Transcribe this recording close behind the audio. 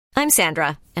I'm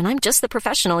Sandra, and I'm just the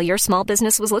professional your small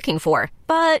business was looking for.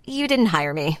 But you didn't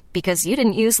hire me because you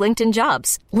didn't use LinkedIn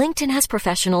Jobs. LinkedIn has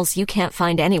professionals you can't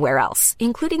find anywhere else,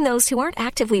 including those who aren't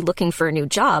actively looking for a new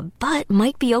job, but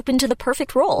might be open to the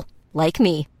perfect role, like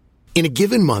me. In a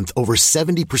given month, over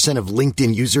 70% of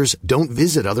LinkedIn users don't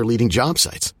visit other leading job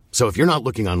sites. So if you're not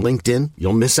looking on LinkedIn,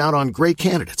 you'll miss out on great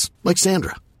candidates like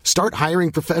Sandra. Start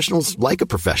hiring professionals like a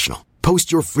professional.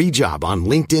 Post your free job on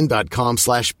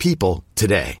linkedin.com/people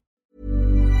today.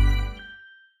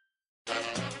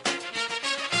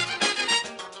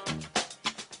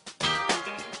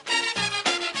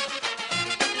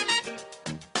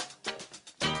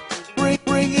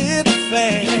 Bring it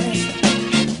fast.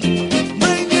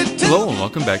 Hello and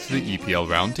welcome back to the EPL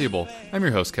Roundtable. I'm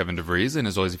your host Kevin DeVries, and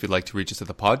as always, if you'd like to reach us at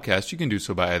the podcast, you can do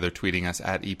so by either tweeting us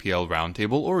at EPL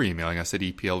Roundtable or emailing us at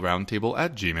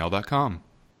eplroundtable@gmail.com.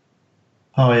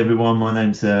 Hi everyone, my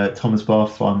name's Thomas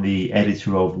Buff. I'm the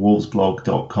editor of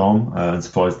wolvesblog.com, and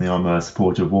surprisingly I'm a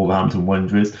supporter of Wolverhampton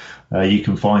Wanderers. You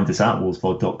can find us at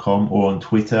wolvesblog.com or on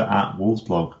Twitter at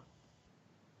wolvesblog.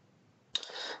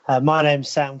 My name's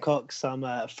Sam Cox. I'm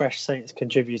a Fresh Saints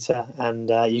contributor, and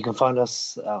you can find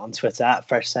us on Twitter at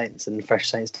Fresh Saints and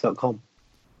freshsaints.com.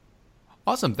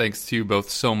 Awesome. Thanks to you both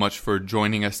so much for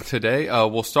joining us today.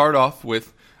 We'll start off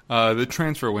with the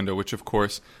transfer window, which of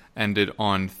course ended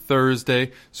on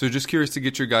Thursday. So just curious to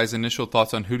get your guys' initial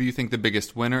thoughts on who do you think the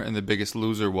biggest winner and the biggest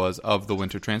loser was of the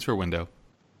winter transfer window?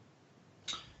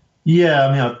 Yeah,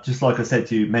 I mean, just like I said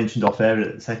to you, mentioned off air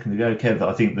a second ago, Kev, that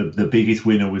I think the biggest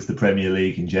winner was the Premier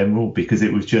League in general, because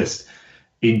it was just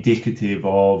indicative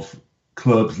of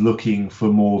clubs looking for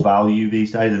more value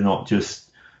these days and not just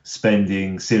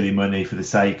spending silly money for the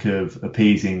sake of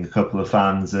appeasing a couple of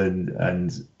fans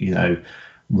and you know,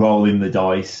 rolling the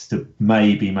dice to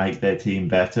maybe make their team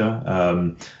better.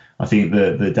 I think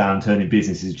the downturn in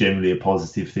business is generally a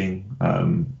positive thing,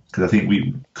 because I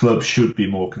think clubs should be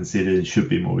more considered and should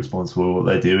be more responsible for what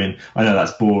they're doing. I know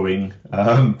that's boring.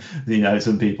 You know,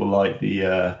 some people like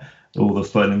all the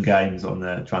fun and games on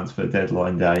the transfer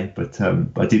deadline day, but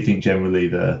I did think generally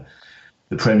the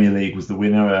Premier League was the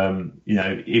winner. You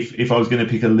know, if I was going to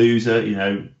pick a loser, you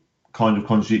know, kind of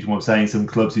contradicting what I'm saying, some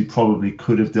clubs who probably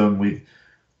could have done with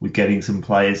getting some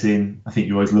players in. I think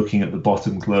you're always looking at the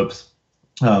bottom clubs.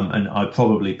 And I'd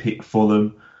probably pick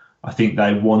Fulham. I think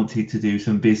they wanted to do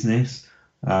some business,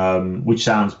 which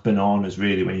sounds bananas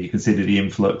really when you consider the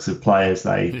influx of players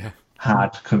they had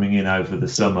coming in over the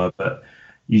summer. But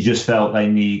you just felt they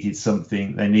needed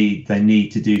something. They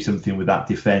need to do something with that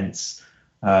defence.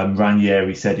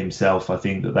 Ranieri said himself, I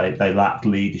think, that they lacked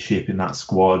leadership in that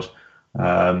squad.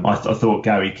 I thought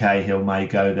Gary Cahill may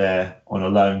go there on a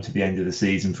loan to the end of the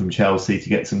season from Chelsea to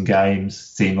get some games.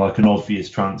 Seemed like an obvious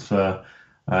transfer.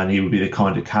 And he would be the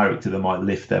kind of character that might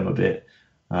lift them a bit.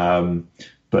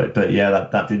 But yeah,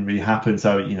 that didn't really happen.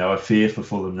 So, you know, I fear for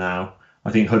Fulham now.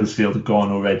 I think Huddersfield have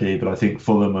gone already, but I think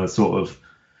Fulham are sort of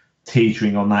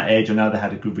teetering on that edge. I know they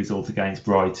had a good result against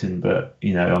Brighton, but,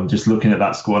 you know, I'm just looking at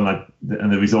that squad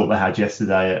and the result they had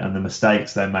yesterday and the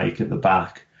mistakes they make at the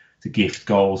back to gift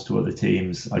goals to other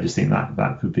teams. I just think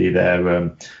that could be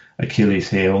their Achilles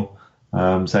heel.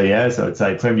 So I'd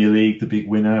say Premier League the big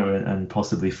winner and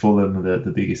possibly Fulham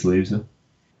the biggest loser.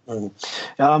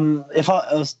 If I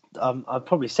was, I'd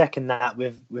probably second that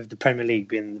with the Premier League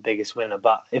being the biggest winner.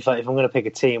 But if I'm going to pick a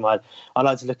team, I'd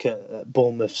like to look at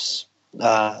Bournemouth's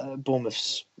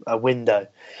window.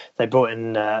 They brought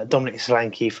in Dominic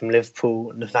Solanke from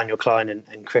Liverpool, Nathaniel Klein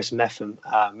and Chris Mepham.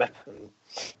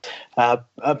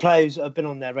 Players have been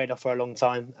on their radar for a long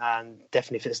time and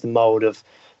definitely fits the mould of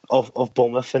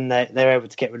Bournemouth, and they're able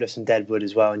to get rid of some deadwood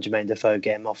as well, and Jermaine Defoe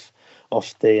get him off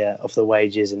the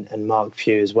wages, and Mark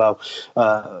Pugh as well.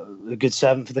 A good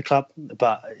servant for the club,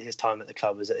 but his time at the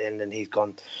club was at the end, and he's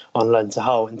gone on loan to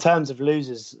Hull. In terms of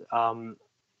losers,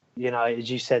 you know, as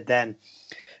you said then,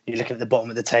 you're looking at the bottom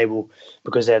of the table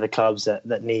because they're the clubs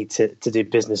that need to do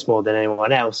business more than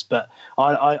anyone else. But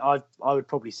I would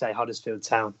probably say Huddersfield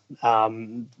Town.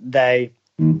 They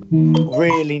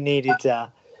really needed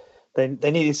they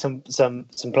needed some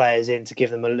players in to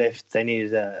give them a lift. They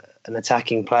needed an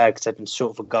attacking player because they've been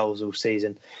short for goals all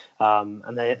season,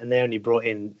 and they only brought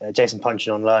in Jason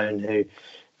Punchin on loan, who,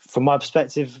 from my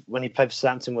perspective, when he played for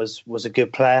Southampton, was a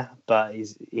good player, but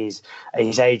he's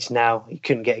aged now. He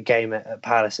couldn't get a game at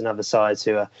Palace and other sides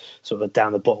who are sort of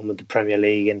down the bottom of the Premier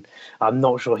League, and I'm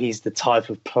not sure he's the type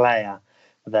of player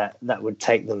that would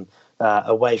take them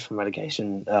away from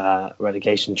relegation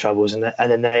troubles. And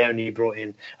then they only brought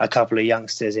in a couple of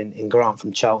youngsters in Grant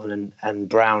from Charlton and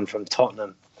Brown from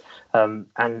Tottenham,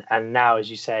 and now,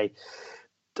 as you say,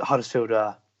 Huddersfield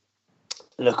are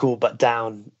look all but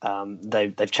down.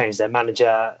 They've changed their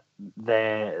manager.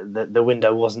 The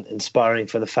window wasn't inspiring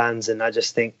for the fans, and I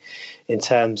just think, in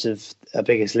terms of a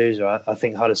biggest loser, I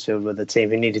think Huddersfield were the team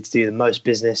who needed to do the most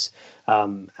business,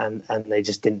 and they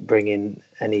just didn't bring in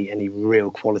any real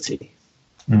quality.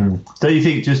 Don't you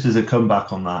think, just as a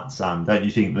comeback on that, Sam, don't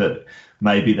you think that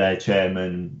maybe their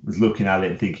chairman was looking at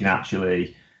it and thinking,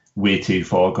 actually, we're too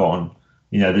far gone?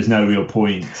 There's no real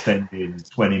point spending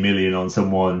 20 million on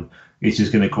someone. It's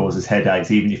just going to cause us headaches.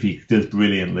 Even if he does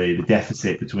brilliantly, the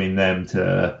deficit between them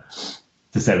to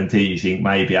 17, you think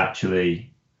maybe actually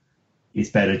it's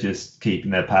better just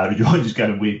keeping their powder dry, just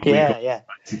going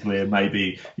basically, and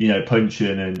maybe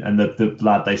Puncheon and the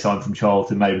lad they signed from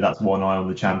Charlton, maybe that's one eye on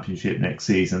the Championship next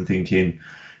season, thinking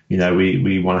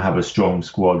we want to have a strong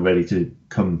squad ready to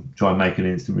come try and make an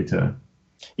instant return.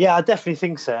 Yeah, I definitely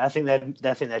think so. I think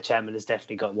their chairman has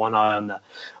definitely got one eye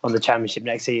on the Championship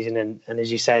next season, and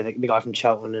as you say, the guy from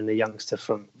Charlton and the youngster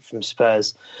from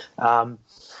Spurs.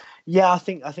 I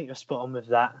think you're spot on with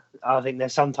that. I think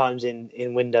there's sometimes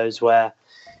in windows where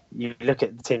you look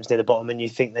at the teams near the bottom and you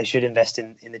think they should invest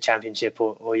in the Championship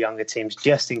or younger teams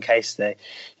just in case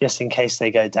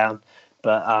they go down.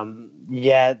 But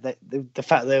the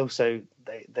fact they also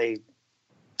they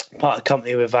part of the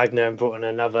company with Wagner and brought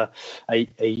in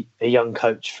a young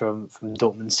coach from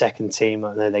Dortmund's second team.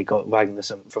 I know they got Wagner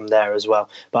from there as well.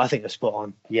 But I think they're spot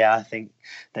on. Yeah, I think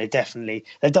they've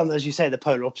done, as you say, the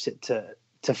polar opposite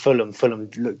to Fulham. Fulham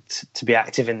looked to be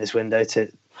active in this window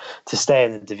to stay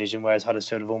in the division, whereas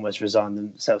Huddersfield have almost resigned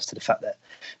themselves to the fact that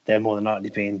they're more than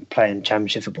likely playing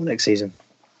Championship football next season.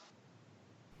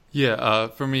 Yeah,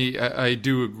 for me, I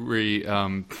do agree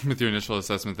with your initial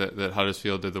assessment that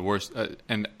Huddersfield did the worst.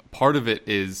 And part of it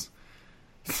is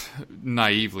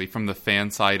naively from the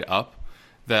fan side up,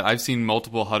 that I've seen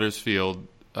multiple Huddersfield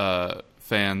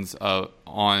fans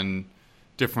on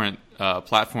different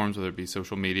platforms, whether it be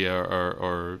social media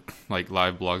or like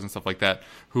live blogs and stuff like that,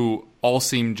 who all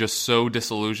seem just so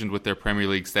disillusioned with their Premier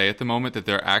League stay at the moment that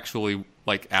they're actually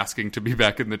like asking to be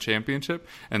back in the Championship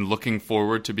and looking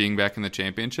forward to being back in the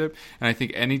Championship. And I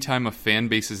think anytime a fan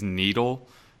base's needle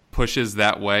pushes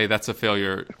that way, that's a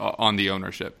failure on the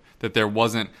ownership. That there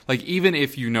wasn't, like, even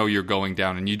if you're going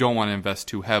down and you don't want to invest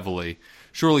too heavily,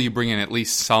 surely you bring in at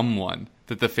least someone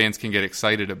that the fans can get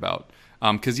excited about.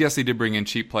 Because yes, they did bring in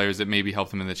cheap players that maybe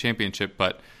help them in the Championship,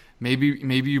 but maybe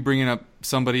you bring in up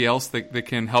somebody else that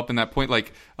can help in that point,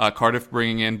 like Cardiff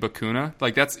bringing in Bakuna.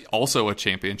 Like, that's also a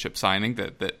Championship signing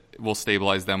that will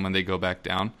stabilize them when they go back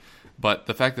down. But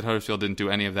the fact that Huddersfield didn't do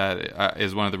any of that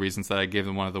is one of the reasons that I gave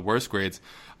them one of the worst grades.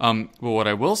 Well, what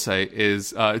I will say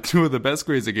is two of the best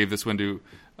grades I gave this window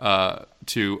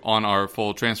to on our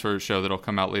full transfer show that'll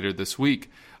come out later this week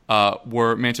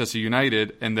were Manchester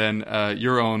United and then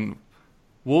your own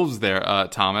Wolves there,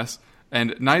 Thomas.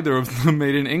 And neither of them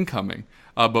made an incoming,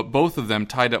 but both of them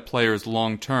tied up players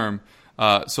long term.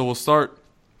 So we'll start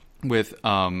with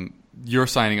your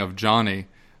signing of Johnny.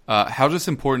 How just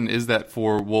important is that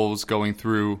for Wolves going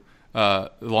through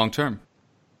long term?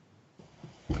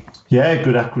 Yeah,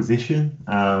 good acquisition.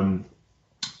 I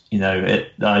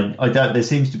don't. There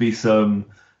seems to be some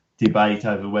debate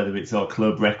over whether it's our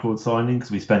club record signing,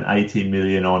 because we spent 18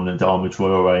 million on Adama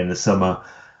Traore in the summer.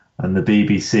 And the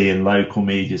BBC and local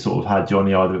media sort of had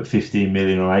Johnny either at 15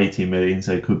 million or 18 million,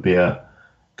 so it could be a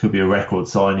record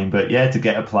signing. But yeah, to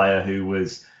get a player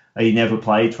he never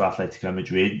played for Atletico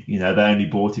Madrid. They only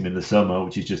bought him in the summer,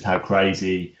 which is just how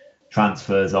crazy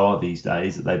transfers are these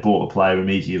days. That they bought a player,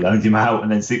 immediately loaned him out,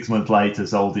 and then 6 months later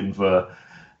sold him for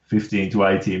 15 to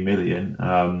 18 million.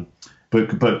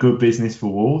 But good business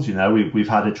for Wolves. We've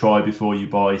had a try before you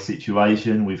buy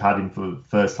situation. We've had him for the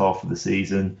first half of the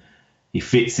season. He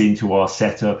fits into our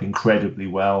setup incredibly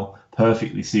well,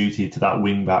 perfectly suited to that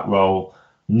wing-back role.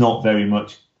 Not very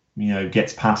much,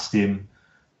 gets past him.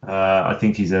 I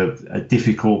think he's a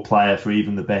difficult player for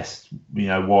even the best,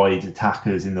 wide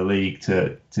attackers in the league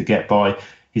to get by.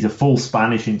 He's a full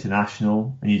Spanish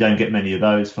international, and you don't get many of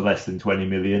those for less than 20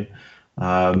 million.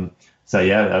 So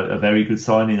yeah, a very good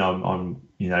signing. I'm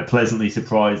pleasantly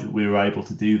surprised that we were able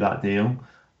to do that deal.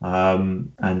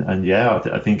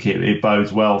 I think it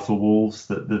bodes well for Wolves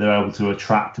that they're able to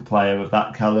attract a player of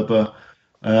that calibre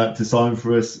to sign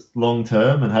for us long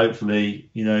term, and hopefully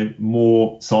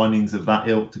more signings of that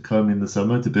ilk to come in the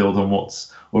summer to build on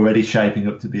what's already shaping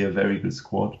up to be a very good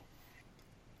squad.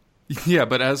 Yeah,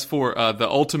 but as for the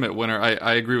ultimate winner,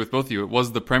 I agree with both of you. It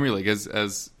was the Premier League, as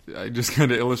I just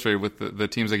kind of illustrated with the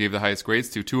teams I gave the highest grades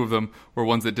to. Two of them were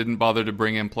ones that didn't bother to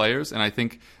bring in players, and I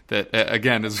think that,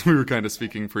 again, as we were kind of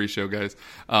speaking pre-show, guys,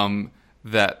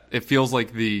 that it feels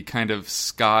like the kind of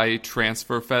Sky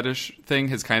transfer fetish thing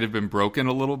has kind of been broken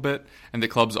a little bit, and the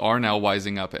clubs are now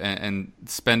wising up and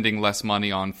spending less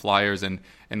money on flyers and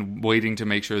waiting to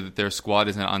make sure that their squad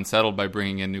isn't unsettled by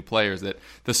bringing in new players. That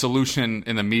the solution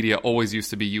in the media always used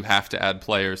to be you have to add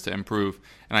players to improve,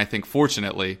 and I think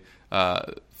fortunately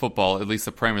football, at least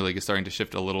the Premier League, is starting to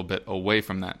shift a little bit away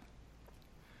from that.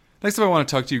 Next up, I want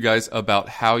to talk to you guys about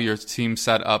how your team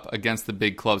set up against the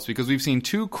big clubs, because we've seen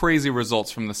two crazy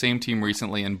results from the same team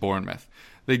recently in Bournemouth.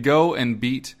 They go and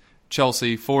beat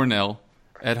Chelsea 4-0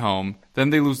 at home,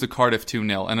 then they lose to Cardiff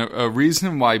 2-0. And a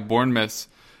reason why Bournemouth's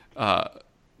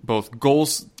both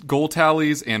goal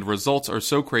tallies and results are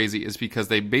so crazy is because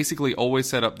they basically always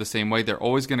set up the same way. They're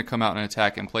always going to come out and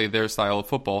attack and play their style of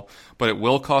football, but it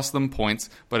will cost them points,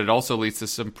 but it also leads to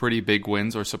some pretty big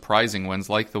wins or surprising wins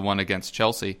like the one against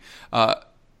Chelsea.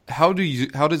 How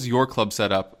does your club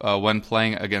set up when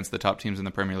playing against the top teams in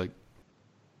the Premier League?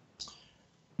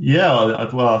 Yeah,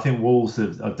 I think Wolves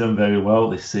have done very well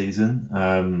this season.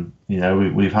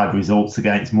 We've had results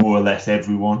against more or less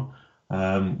everyone.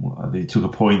 They took a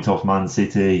point off Man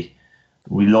City.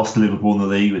 We lost to Liverpool in the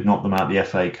league, but knocked them out of the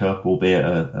FA Cup, albeit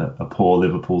a poor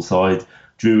Liverpool side.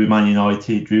 Drew with Man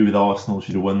United, drew with Arsenal,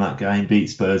 should have won that game, beat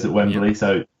Spurs at Wembley. Yep.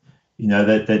 So,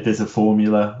 there's a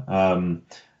formula. And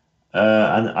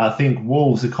I think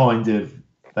Wolves are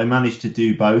they managed to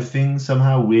do both things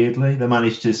somehow, weirdly. They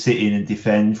managed to sit in and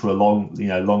defend for a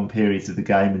long periods of the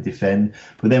game and defend.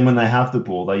 But then when they have the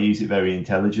ball, they use it very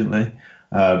intelligently.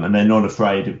 And they're not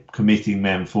afraid of committing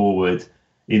men forward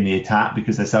in the attack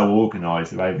because they're so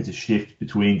organised. They're able to shift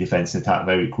between defence and attack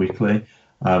very quickly.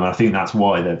 And I think that's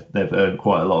why they've earned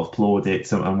quite a lot of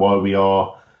plaudits and why we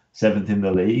are 7th in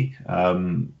the league.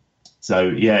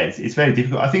 It's very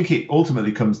difficult. I think it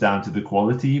ultimately comes down to the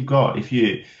quality you've got. If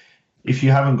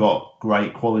you haven't got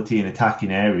great quality in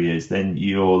attacking areas, then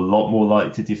you're a lot more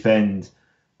likely to defend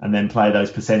and then play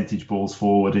those percentage balls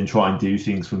forward and try and do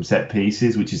things from set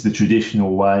pieces, which is the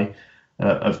traditional way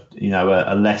of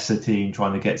a lesser team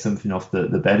trying to get something off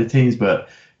the better teams. But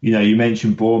you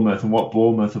mentioned Bournemouth, and what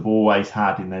Bournemouth have always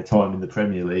had in their time in the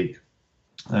Premier League,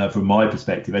 from my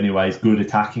perspective anyway, is good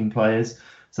attacking players.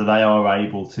 So they are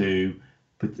able to,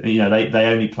 they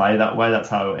only play that way. That's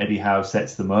how Eddie Howe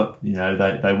sets them up.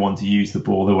 They want to use the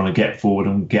ball, they want to get forward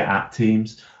and get at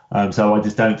teams. So I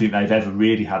just don't think they've ever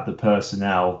really had the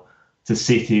personnel to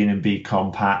sit in and be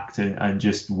compact and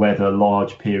just weather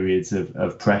large periods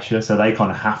of pressure. So they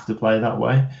kind of have to play that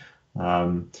way.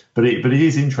 But it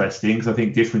is interesting because I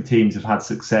think different teams have had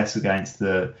success against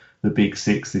the big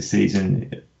six this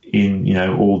season in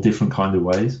all different kind of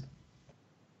ways.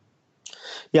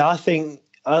 Yeah, I think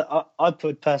I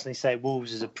would personally say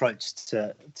Wolves' approach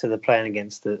to the playing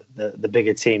against the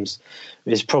bigger teams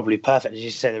is probably perfect. As you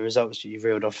say, the results that you've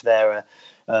reeled off there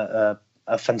are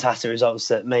fantastic results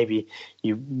that maybe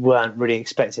you weren't really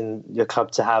expecting your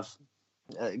club to have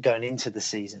going into the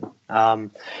season.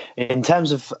 In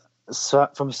terms of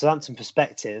from a Southampton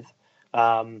perspective,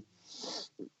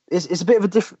 it's a bit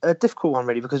of a difficult one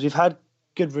really, because we've had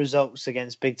good results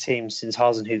against big teams since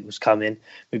Hasenhüttl was come in.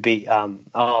 We beat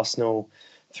Arsenal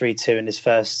 3-2 in his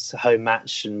first home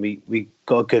match, and we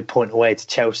got a good point away to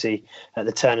Chelsea at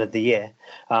the turn of the year.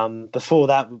 Before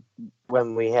that,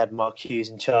 when we had Mark Hughes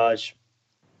in charge,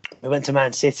 we went to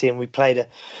Man City and we played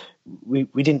we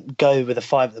didn't go with a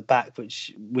 5 at the back,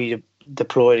 which we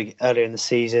deployed earlier in the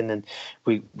season, and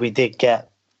we did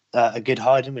get a good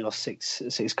hiding. We lost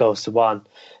 6-1,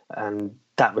 and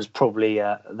that was probably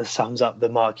the sums up the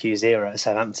Mark Hughes era at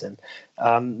Southampton.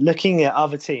 Looking at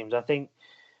other teams, I think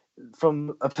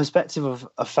from a perspective of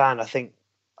a fan, I think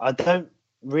I don't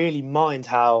really mind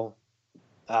how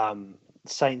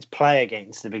Saints play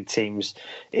against the big teams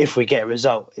if we get a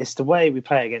result. It's the way we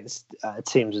play against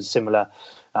teams with similar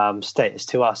status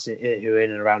to us who are in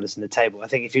and around us in the table. I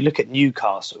think if you look at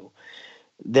Newcastle,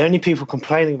 the only people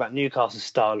complaining about Newcastle's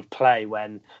style of play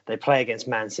when they play against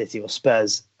Man City or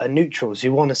Spurs are neutrals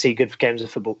who want to see good games of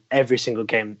football every single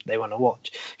game they want to watch.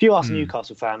 If you ask a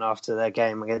Newcastle fan after their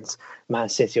game against Man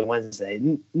City on Wednesday,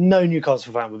 no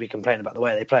Newcastle fan would be complaining about the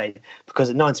way they played,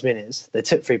 because at 90 minutes they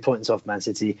took 3 points off Man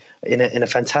City in a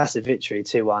fantastic victory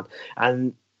 2-1.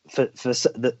 And for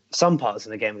some parts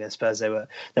in the game against Spurs, they were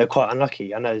quite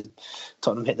unlucky. I know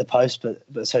Tottenham hit the post,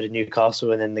 but so did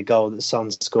Newcastle, and then the goal that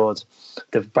Son scored,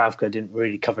 the Bravka didn't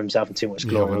really cover himself in too much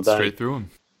glory. Went straight through him.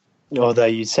 Although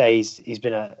you'd say he's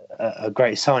been a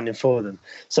great signing for them.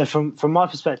 So from my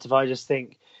perspective, I just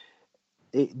think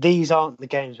these aren't the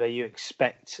games where you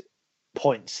expect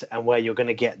points and where you're going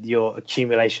to get your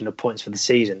accumulation of points for the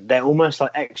season. They're almost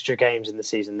like extra games in the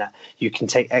season that you can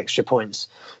take extra points.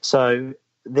 So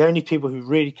the only people who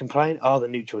really complain are the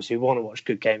neutrals who want to watch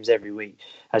good games every week.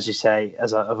 As you say,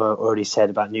 as I've already said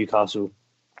about Newcastle,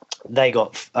 they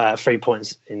got 3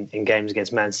 points in games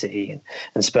against Man City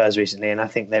and Spurs recently, and I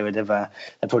think they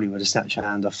probably would have snapped your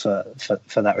hand off for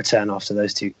that return after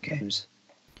those two games.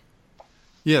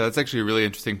 Yeah, that's actually a really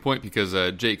interesting point because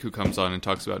Jake, who comes on and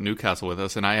talks about Newcastle with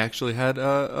us, and I actually had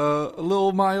a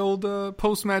little mild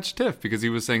post-match tiff because he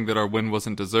was saying that our win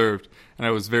wasn't deserved, and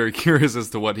I was very curious as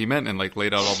to what he meant and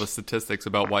laid out all the statistics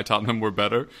about why Tottenham were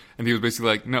better, and he was basically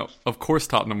like, no, of course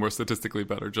Tottenham were statistically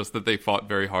better, just that they fought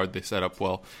very hard, they set up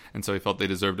well, and so he felt they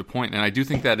deserved a point. And I do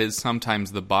think that is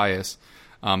sometimes the bias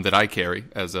that I carry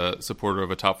as a supporter of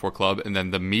a top four club, and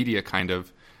then the media kind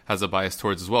of has a bias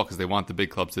towards as well because they want the big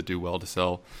clubs to do well, to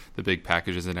sell the big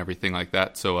packages and everything like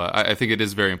that. So I think it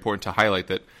is very important to highlight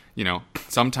that,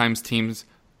 sometimes teams'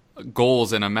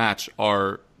 goals in a match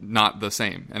are not the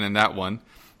same. And in that one,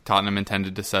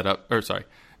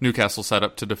 Newcastle set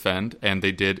up to defend, and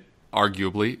they did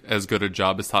arguably as good a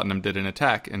job as Tottenham did in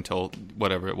attack until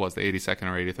whatever it was, the 82nd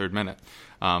or 83rd minute.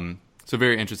 So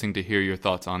very interesting to hear your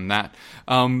thoughts on that.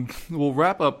 We'll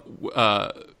wrap up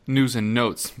news and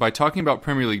notes by talking about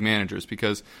Premier League managers,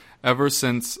 because ever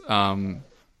since the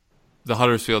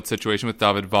Huddersfield situation with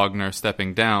David Wagner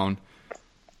stepping down,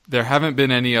 there haven't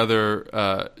been any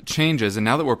other changes. And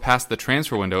now that we're past the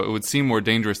transfer window, it would seem more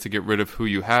dangerous to get rid of who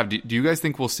you have. Do you guys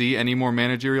think we'll see any more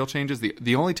managerial changes?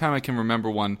 The only time I can remember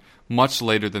one much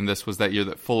later than this was that year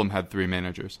that Fulham had 3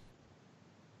 managers.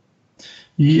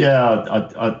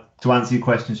 Yeah, to answer your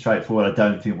question straightforward, I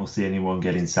don't think we'll see anyone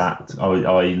getting sacked.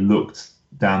 I looked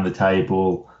down the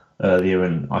table earlier,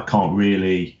 and I can't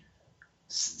really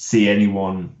see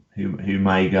anyone who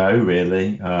may go,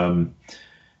 really.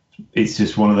 It's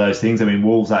just one of those things. I mean,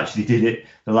 Wolves actually did it.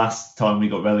 The last time we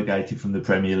got relegated from the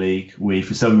Premier League, we,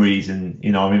 for some reason,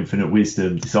 in our infinite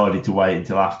wisdom, decided to wait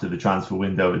until after the transfer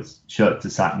window had shut to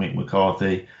sack Mick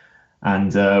McCarthy.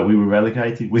 And we were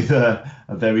relegated with a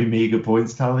very meagre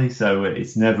points tally. So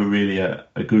it's never really a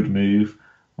good move.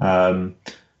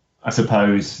 I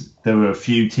suppose there are a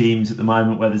few teams at the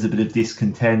moment where there's a bit of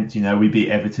discontent. We beat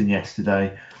Everton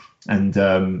yesterday, and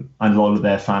a lot of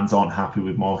their fans aren't happy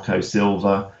with Marco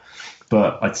Silva.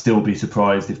 But I'd still be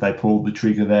surprised if they pulled the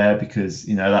trigger there because,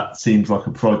 that seems like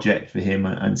a project for him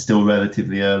and still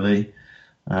relatively early.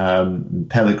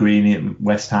 Pellegrini at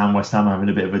West Ham are having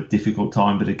a bit of a difficult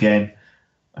time. But again,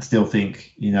 I still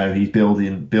think, he's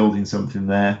building something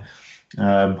there.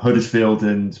 Huddersfield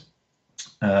and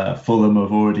Fulham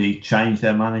have already changed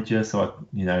their manager, so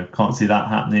I can't see that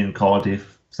happening in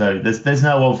Cardiff. So there's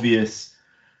no obvious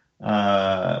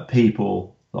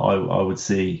people that I would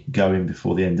see going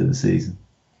before the end of the season.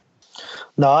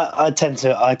 No, I tend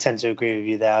to agree with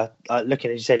you there.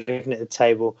 Looking at the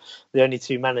table, the only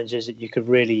 2 managers that you could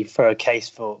really throw a case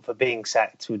for being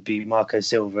sacked would be Marco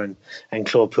Silva and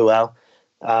Claude Puel.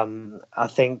 I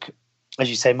think, as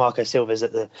you say, Marco Silva's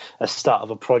at the start of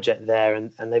a project there,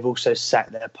 and they've also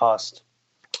sacked their past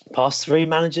 3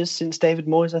 managers since David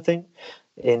Moyes, I think,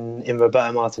 in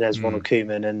Roberto Martinez, Ronald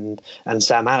Koeman, and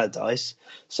Sam Allardyce.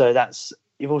 So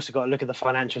you've also got to look at the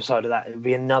financial side of that. It would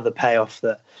be another payoff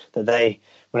that they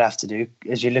would have to do.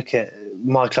 As you look at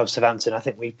my club, Southampton, I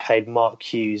think we paid Mark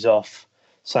Hughes off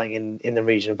something in the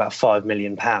region of about £5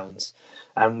 million.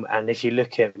 And if you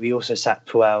look at, we also sacked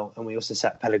Puel and we also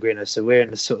sacked Pellegrino. So we're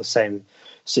in the sort of same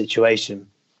situation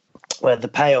where the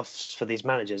payoffs for these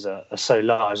managers are so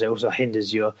large, it also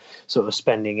hinders your sort of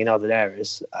spending in other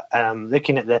areas.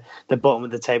 Looking at the bottom of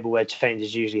the table where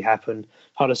changes usually happen,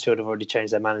 Huddersfield have already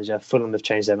changed their manager, Fulham have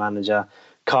changed their manager,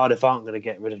 Cardiff aren't going to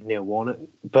get rid of Neil Warnock,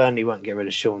 Burnley won't get rid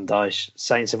of Sean Dyche,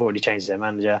 Saints have already changed their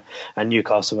manager, and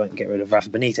Newcastle won't get rid of Rafa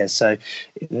Benitez. So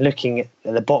looking at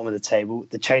the bottom of the table,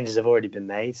 the changes have already been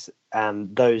made,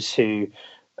 and those who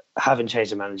haven't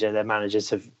changed their managers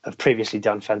have previously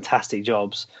done fantastic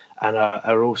jobs and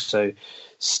are also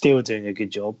still doing a good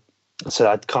job. So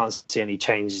I can't see any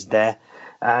changes there.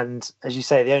 And as you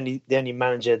say, the only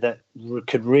manager that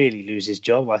could really lose his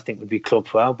job, I think, would be Claude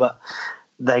Puel. But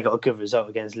they got a good result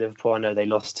against Liverpool. I know they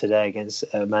lost today against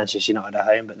Manchester United at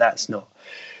home, but that's not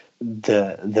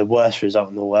the worst result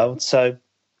in the world. So,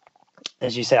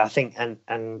 as you say, I think and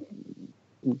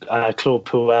Claude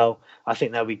Puel, I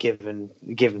think they'll be given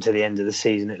to the end of the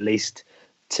season at least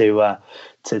to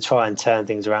try and turn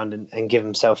things around and give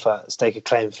himself a stake of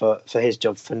claim for his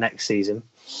job for next season.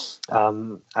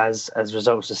 As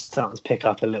results are starting to pick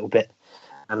up a little bit,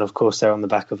 and of course they're on the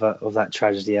back of that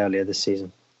tragedy earlier this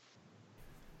season.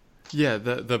 Yeah,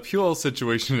 the Puel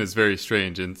situation is very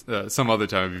strange, and some other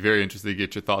time I'd be very interested to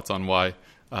get your thoughts on why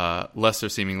Leicester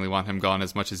seemingly want him gone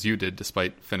as much as you did,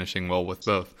 despite finishing well with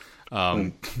both.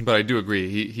 But I do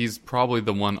agree. He's probably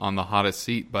the one on the hottest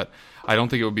seat, but I don't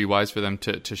think it would be wise for them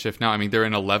to shift now. I mean, they're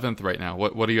in 11th right now.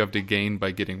 What do you have to gain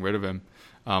by getting rid of him,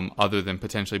 other than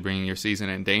potentially bringing your season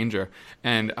in danger?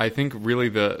 And I think really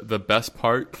the best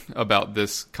part about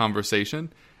this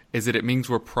conversation is that it means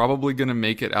we're probably going to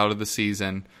make it out of the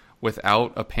season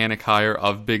without a panic hire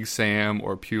of Big Sam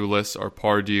or Pulis or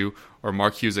Pardew or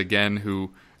Mark Hughes again,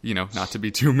 who, not to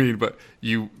be too mean, but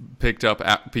you picked up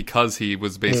because he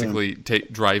was basically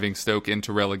driving Stoke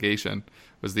into relegation,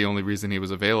 was the only reason he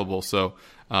was available. So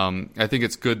I think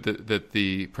it's good that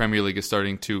the Premier League is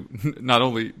starting to not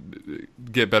only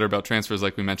get better about transfers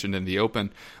like we mentioned in the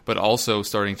Open, but also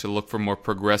starting to look for more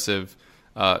progressive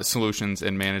solutions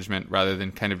in management rather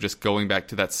than kind of just going back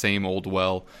to that same old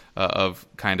well of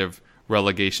kind of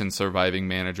relegation surviving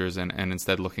managers and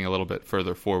instead looking a little bit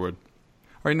further forward.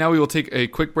 All right, now we will take a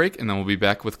quick break and then we'll be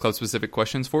back with club-specific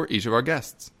questions for each of our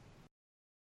guests.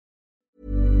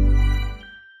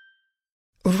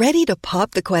 Ready to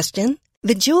pop the question?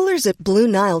 The jewelers at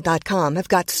BlueNile.com have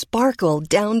got sparkle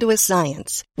down to a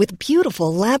science with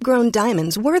beautiful lab-grown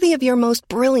diamonds worthy of your most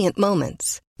brilliant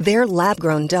moments. Their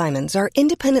lab-grown diamonds are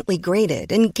independently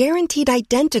graded and guaranteed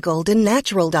identical to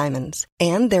natural diamonds,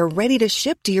 and they're ready to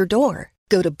ship to your door.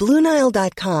 Go to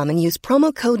BlueNile.com and use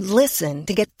promo code LISTEN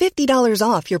to get $50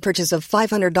 off your purchase of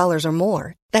 $500 or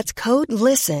more. That's code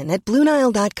LISTEN at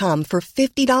BlueNile.com for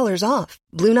 $50 off.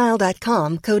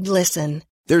 BlueNile.com, code LISTEN.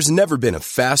 There's never been a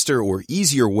faster or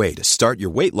easier way to start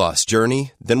your weight loss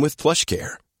journey than with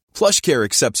PlushCare. PlushCare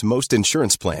accepts most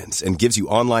insurance plans and gives you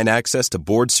online access to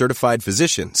board-certified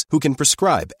physicians who can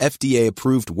prescribe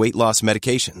FDA-approved weight loss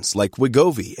medications like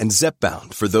Wegovy and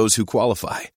Zepbound for those who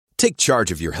qualify. Take charge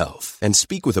of your health and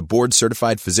speak with a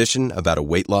board-certified physician about a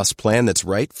weight loss plan that's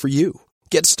right for you.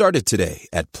 Get started today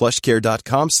at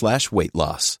plushcare.com/weight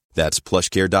loss. That's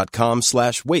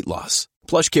plushcare.com/weight loss.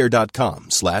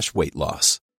 plushcare.com/weight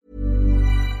loss.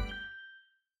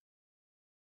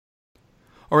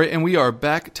 All right, and we are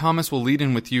back. Thomas, will lead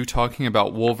in with you talking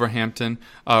about Wolverhampton.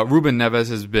 Ruben Neves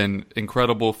has been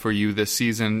incredible for you this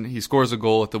season. He scores a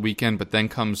goal at the weekend, but then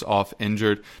comes off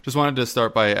injured. Just wanted to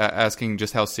start by asking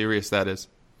just how serious that is.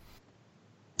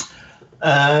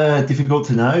 Difficult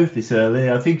to know this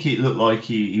early. I think it looked like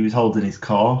he was holding his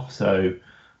calf, so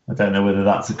I don't know whether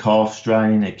that's a calf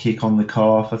strain, a kick on the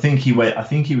calf. I think he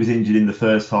was injured in the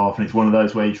first half, and it's one of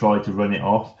those where he tried to run it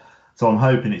off. So I'm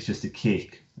hoping it's just a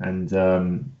kick, and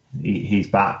he's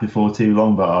back before too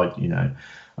long. But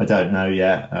I don't know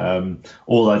yet.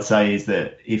 All I'd say is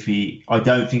that I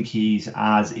don't think he's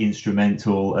as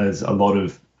instrumental as a lot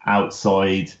of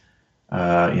outside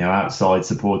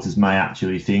supporters may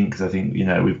actually think. Because I think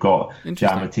we've got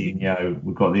Jamartinho,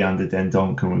 we've got Leander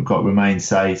Dendoncker, we've got Romain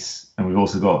Saiss, and we've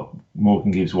also got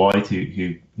Morgan Gibbs-White,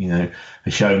 who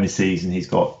has shown this season he's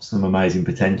got some amazing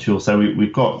potential. So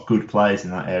we've got good players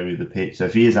in that area of the pitch. So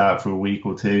if he is out for a week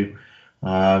or two,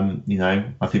 I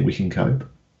think we can cope.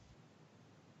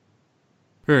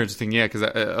 Very interesting, yeah, because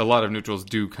a lot of neutrals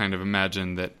do kind of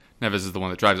imagine that Neves is the one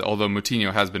that drives it, although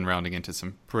Moutinho has been rounding into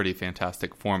some pretty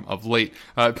fantastic form of late.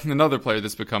 Another player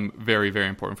that's become very, very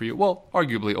important for you, well,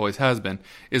 arguably always has been,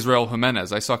 is Raul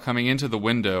Jimenez. I saw coming into the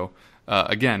window,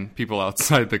 again, people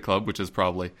outside the club, which is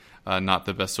probably not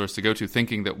the best source to go to,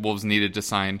 thinking that Wolves needed to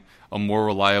sign a more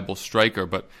reliable striker,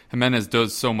 but Jimenez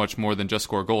does so much more than just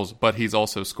score goals, but he's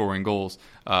also scoring goals,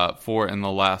 4 in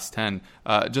the last 10.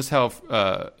 Just how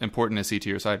important is he to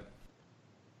your side?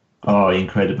 Oh,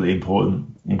 incredibly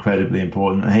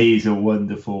important. He's a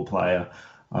wonderful player.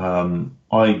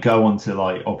 I go onto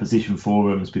opposition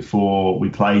forums before we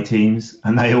play teams,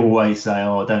 and they always say,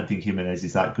 "Oh, I don't think Jimenez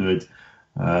is that good."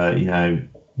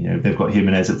 They've got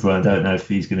Jimenez up front. I don't know if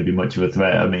he's going to be much of a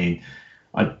threat. I mean,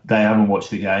 they haven't watched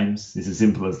the games. It's as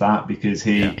simple as that, because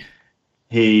he's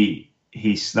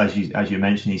as you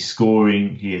mentioned, he's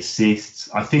scoring, he assists.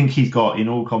 I think he's got, in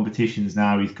all competitions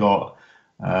now, he's got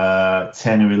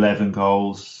 10 or 11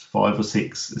 goals, 5 or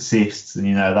 6 assists,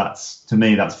 and that's, to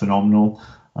me, that's phenomenal.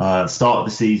 Start of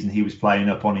the season, he was playing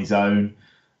up on his own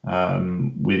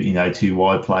with 2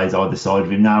 wide players either side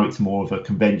of him. Now it's more of a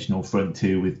conventional front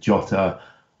two with Jota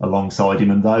alongside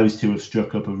him, and those two have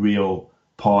struck up a real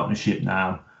partnership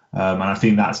now, and I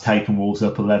think that's taken Wolves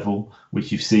up a level,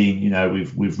 which you've seen.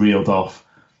 We've reeled off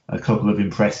a couple of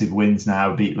impressive wins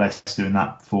now. Beat Leicester in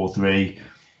that 4-3,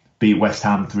 beat West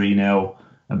Ham 3-0.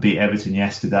 And beat Everton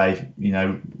yesterday,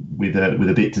 with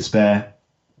a bit to spare.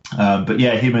 But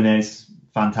yeah, Jimenez,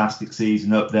 fantastic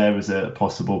season, up there as a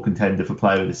possible contender for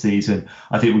player of the season.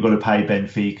 I think we've got to pay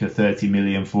Benfica 30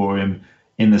 million for him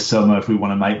in the summer if we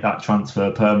want to make that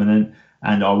transfer permanent.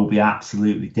 and I will be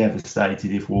absolutely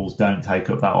devastated if Wolves don't take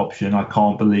up that option. I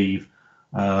can't believe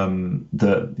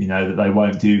that they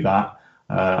won't do that.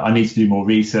 I need to do more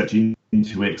research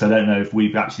into it, because I don't know if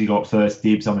we've actually got first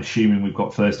dibs. I'm assuming we've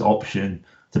got first option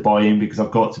to buy in, because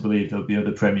I've got to believe there'll be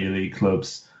other Premier League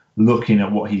clubs looking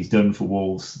at what he's done for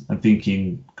Wolves and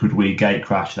thinking, could we gate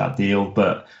crash that deal?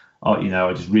 But I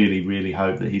just really, really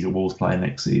hope that he's a Wolves player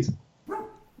next season.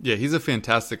 Yeah, he's a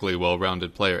fantastically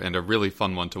well-rounded player and a really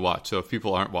fun one to watch. So if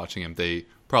people aren't watching him, they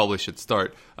probably should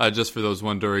start. Just for those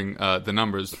wondering, the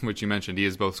numbers, which you mentioned, he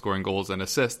is both scoring goals and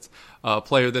assists. A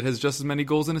player that has just as many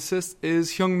goals and assists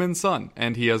is Heung-min Son,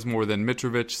 and he has more than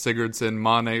Mitrovic, Sigurdsson,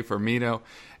 Mane, Firmino,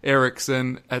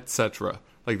 Eriksen, etc.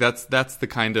 Like that's the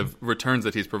kind of returns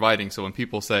that he's providing. So when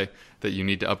people say that you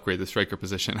need to upgrade the striker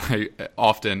position, I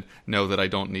often know that I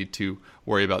don't need to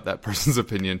worry about that person's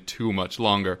opinion too much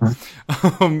longer.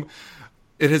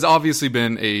 It has obviously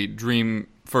been a dream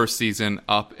first season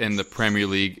up in the Premier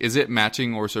League. Is it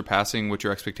matching or surpassing what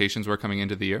your expectations were coming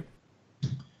into the year?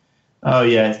 Oh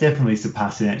yeah, it's definitely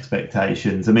surpassing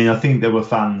expectations. I mean, I think there were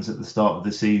fans at the start of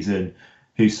the season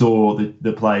who saw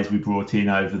the players we brought in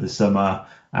over the summer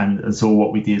and saw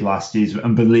what we did last year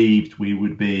and believed we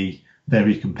would be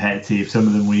very competitive. Some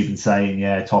of them were even saying,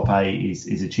 yeah, top 8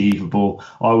 is achievable.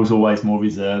 I was always more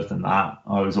reserved than that.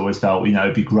 I always felt,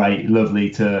 it'd be great, lovely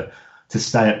to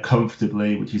stay up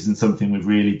comfortably, which isn't something we've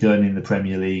really done in the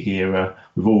Premier League era.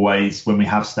 We've always, when we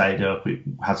have stayed up, it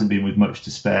hasn't been with much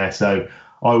to spare. So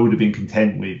I would have been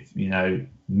content with,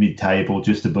 mid-table,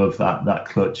 just above that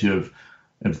clutch of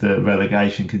the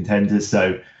relegation contenders.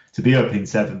 So to be up in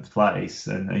 7th place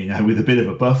and, with a bit of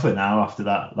a buffer now after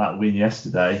that win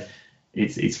yesterday,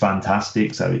 it's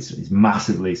fantastic. So it's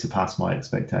massively surpassed my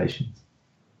expectations.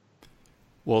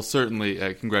 Well,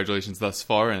 certainly, congratulations thus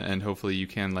far, and hopefully you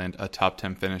can land a top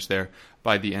 10 finish there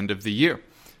by the end of the year.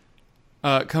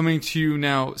 Coming to you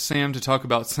now, Sam, to talk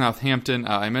about Southampton.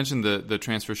 I mentioned the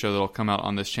transfer show that will come out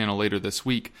on this channel later this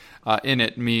week. In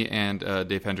it, me and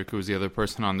Dave Hendrick, who was the other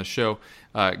person on the show,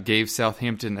 gave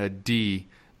Southampton a D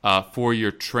for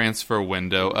your transfer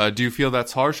window. Do you feel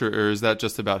that's harsh, or is that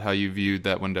just about how you viewed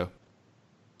that window?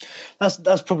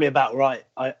 That's probably about right,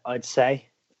 I'd say.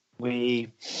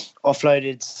 We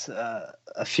offloaded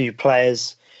a few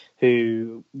players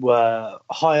who were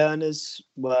high earners,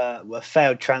 were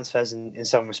failed transfers in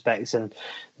some respects, and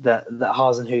that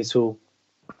Hasenhüttl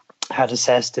had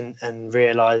assessed and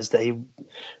realised that he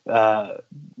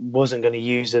wasn't going to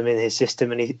use them in his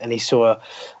system, and he saw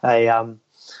the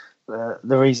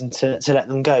reason to let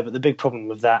them go. But the big problem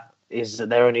with that is that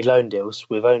they're only loan deals,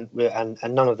 and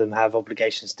none of them have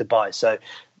obligations to buy. So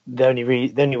the only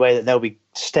way that they'll be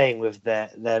staying with their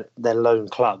loan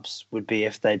clubs would be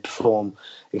if they perform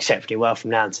exceptionally well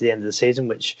from now to the end of the season,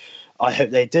 which I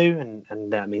hope they do,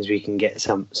 and that means we can get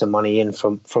some money in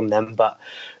from them. But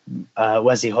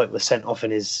Wesley Hoyt was sent off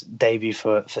in his debut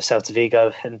for Celta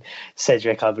Vigo, and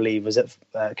Cedric, I believe, could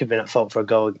have been at fault for a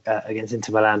goal against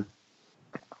Inter Milan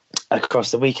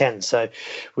across the weekend. So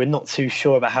we're not too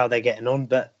sure about how they're getting on,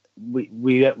 but we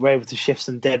were able to shift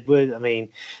some deadwood. I mean,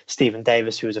 Stephen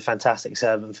Davis, who was a fantastic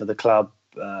servant for the club,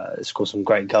 scored some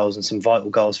great goals and some vital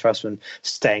goals for us when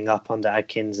staying up under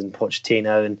Adkins and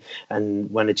Pochettino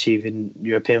and when achieving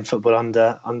European football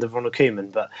under Ronald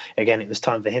Koeman. But again, it was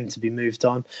time for him to be moved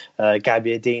on.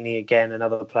 Gabbiadini, again,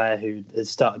 another player who had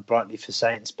started brightly for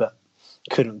Saints, but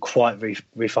couldn't quite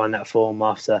refine that form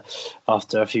after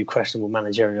a few questionable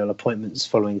managerial appointments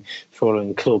following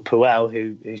Claude Puel,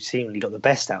 who seemingly got the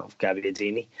best out of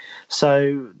Gabbiadini.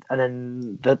 So, and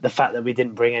then the fact that we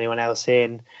didn't bring anyone else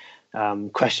in,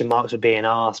 question marks were being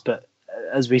asked. But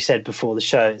as we said before the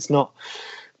show, it's not.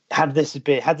 Had this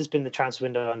been the transfer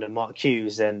window under Mark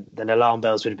Hughes, then alarm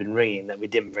bells would have been ringing that we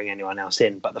didn't bring anyone else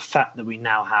in. But the fact that we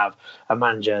now have a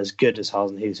manager as good as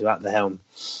Hasenhüttl at the helm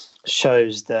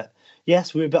shows that,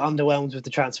 yes, we were a bit underwhelmed with the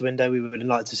transfer window. We would have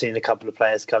liked to have seen a couple of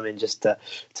players come in just to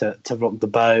rock the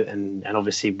boat. And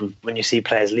obviously, when you see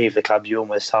players leave the club, you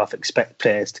almost half expect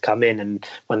players to come in. And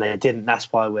when they didn't,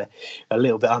 that's why we're a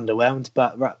little bit underwhelmed.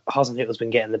 But Hasenhüttl's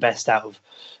been getting the best out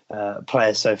of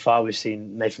players so far. We've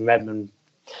seen Nathan Redmond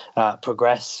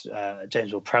progress,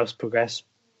 James Ward-Prowse progress.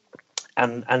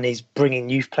 And he's bringing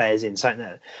youth players in,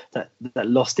 something that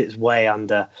lost its way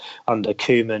under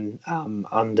Koeman,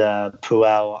 under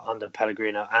Puel, under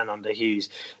Pellegrino, and under Hughes.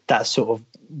 That sort of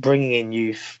bringing in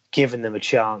youth, giving them a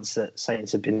chance that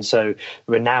Saints have been so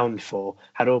renowned for,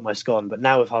 had almost gone. But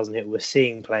now with Hasenhüttl, we're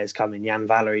seeing players come in. Jan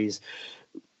Valery's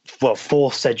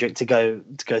forced Cedric to go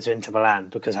to Inter Milan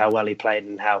because how well he played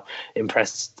and how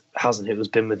impressed Hasenhüttl's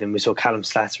been with him. We saw Callum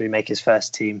Slattery make his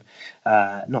first team,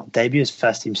 not debut, his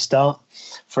first team start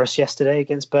for us yesterday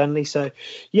against Burnley. So,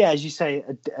 yeah, as you say,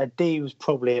 a D was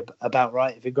probably about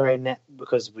right if you're growing net,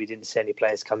 because we didn't see any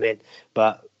players come in,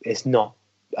 but it's not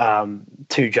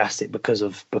too drastic because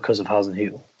of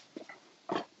Hasenhüttl.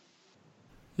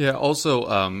 Yeah, also,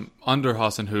 under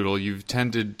Hasenhüttl, you've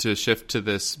tended to shift to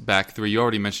this back three. You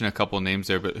already mentioned a couple of names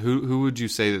there, but who would you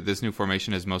say that this new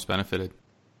formation has most benefited?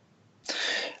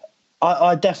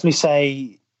 I'd definitely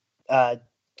say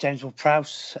James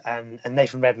Ward-Prowse and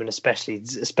Nathan Redmond, especially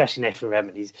Nathan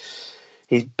Redmond.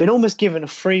 He's been almost given a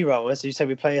free role. As you say,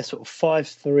 we play a sort of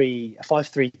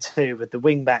 5-3-2 with the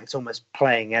wing backs almost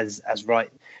playing as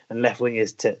right and left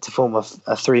wingers to form a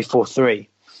 3-4-3.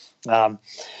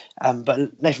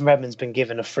 But Nathan Redmond's been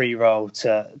given a free role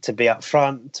to be up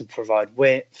front, to provide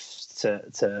width,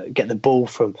 to get the ball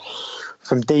from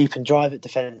deep and drive at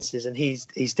defences, and he's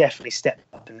definitely stepped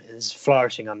up and is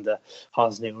flourishing under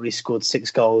Hasenhüttl. He scored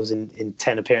 6 goals in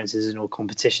 10 appearances in all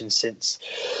competitions since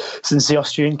the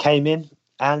Austrian came in.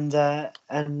 And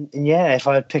yeah, if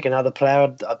I'd pick another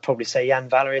player, I'd probably say Jan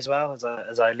Valery as well.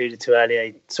 As I alluded to earlier,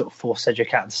 he sort of forced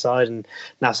Cedric out the side, and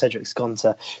now Cedric's gone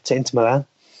to Inter Milan.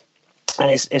 And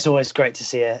it's always great to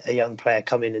see a young player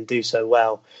come in and do so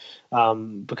well,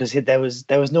 because there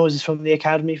was noises from the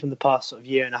academy from the past sort of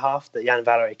year and a half that Jan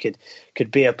Valery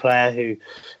could be a player who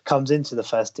comes into the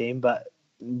first team, but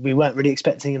we weren't really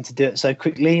expecting him to do it so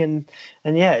quickly. And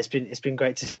yeah, it's been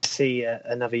great to see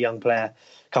another young player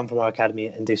come from our academy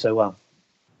and do so well.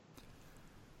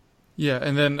 Yeah,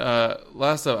 and then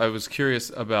last up, I was curious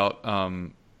about.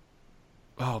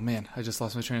 Oh man, I just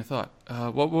lost my train of thought.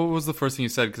 What was the first thing you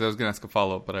said? Because I was going to ask a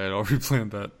follow-up, but I had already planned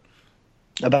that.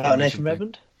 About Nathan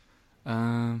Redmond?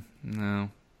 No.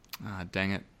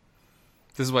 Dang it.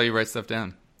 This is why you write stuff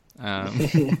down. I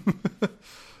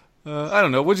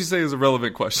don't know. What'd you say is a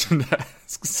relevant question to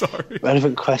ask? Sorry.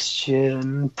 Relevant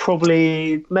question.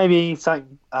 Probably, maybe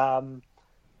something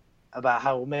about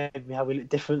how we look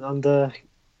different under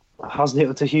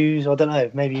Hasenhüttl to Hughes. I don't know.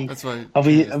 Maybe that's why.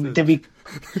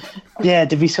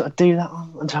 Did we sort of do that?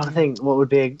 I'm trying to think what would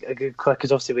be a good question,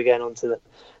 because obviously we're going on to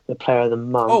the player of the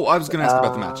month. Oh, I was going to ask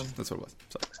about the match. That's what it was.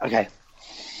 Sorry. Okay.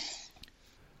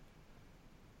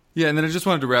 Yeah, and then I just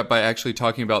wanted to wrap by actually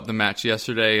talking about the match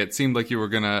yesterday. It seemed like you were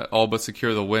going to all but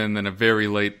secure the win, then a very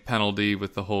late penalty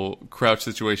with the whole Crouch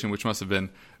situation, which must have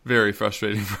been very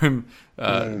frustrating for him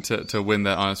to win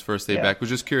that on his first day back. I was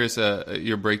just curious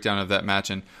your breakdown of that match,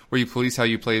 and were you pleased how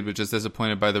you played but just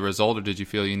disappointed by the result, or did you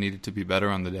feel you needed to be better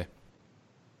on the day?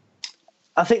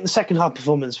 I think the second half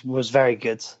performance was very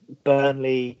good.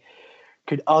 Burnley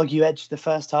could argue edge the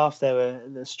first half. They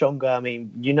were stronger. I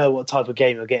mean, you know what type of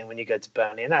game you're getting when you go to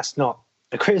Burnley, and that's not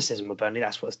a criticism of Burnley.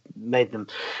 That's what's made them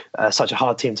such a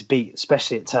hard team to beat,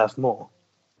 especially at Turf Moor.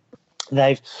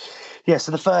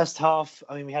 So the first half,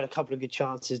 I mean, we had a couple of good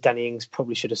chances. Danny Ings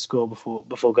probably should have scored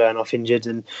before going off injured,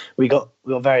 and we got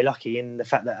very lucky in the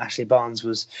fact that Ashley Barnes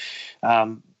was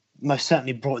most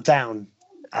certainly brought down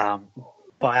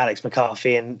by Alex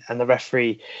McCarthy, and the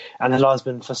referee and the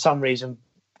linesman for some reason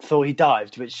thought he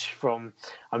dived, which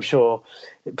I'm sure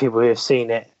people who have seen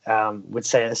it would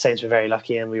say that the Saints were very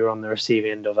lucky, and we were on the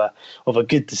receiving end of a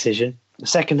good decision. The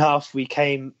second half, we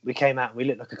came out and we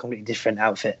looked like a completely different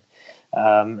outfit.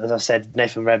 As I said,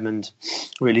 Nathan Redmond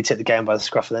really took the game by the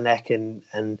scruff of the neck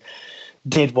and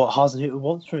did what Hasenhüttl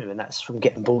wants from him, and that's from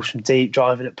getting balls from deep,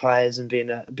 driving at players, and being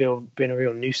a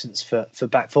real nuisance for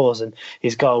back fours. And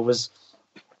his goal was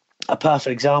a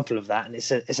perfect example of that. And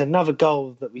it's another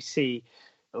goal that we see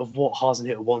of what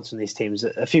Hasenhüttl wants from these teams.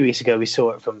 A few weeks ago, we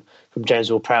saw it from James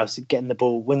Ward-Prowse, getting the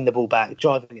ball, winning the ball back,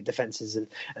 driving at defences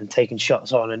and taking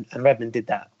shots on. And Redmond did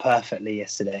that perfectly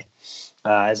yesterday.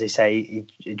 As they say,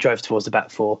 he drove towards the back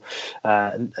four,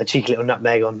 a cheeky little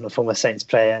nutmeg on a former Saints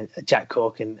player, Jack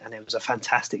Cork, and it was a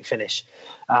fantastic finish.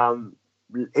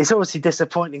 It's obviously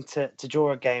disappointing to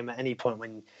draw a game at any point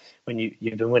when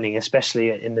you've been winning, especially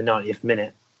in the 90th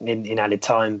minute in added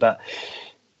time. But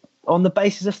on the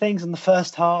basis of things in the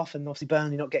first half, and obviously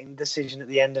Burnley not getting the decision at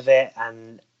the end of it,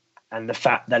 and the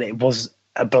fact that it was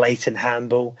a blatant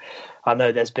handball, I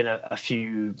know there's been a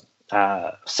few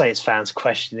Saints fans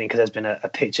questioning, because there's been a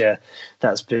picture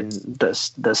that's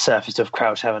surfaced of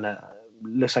Crouch having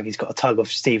looks like he's got a tug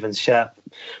off Stevens' shirt.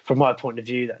 From my point of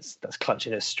view, that's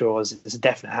clutching at straws. It's a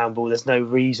definite handball. There's no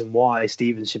reason why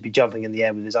Stevens should be jumping in the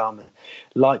air with his arm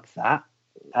like that.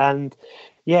 And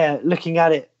yeah, looking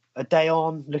at it a day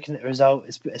on, looking at the result,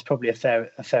 it's probably a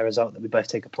fair result that we both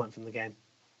take a point from the game.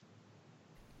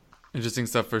 Interesting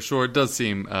stuff for sure. It does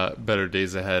seem better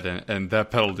days ahead, and that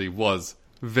penalty was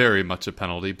very much a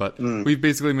penalty, but we've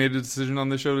basically made a decision on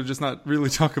the show to just not really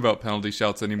talk about penalty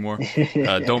shouts anymore.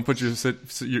 Don't put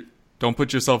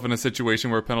yourself in a situation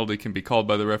where a penalty can be called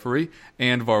by the referee,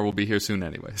 and VAR will be here soon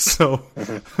anyway. So,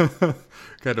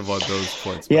 kind of on those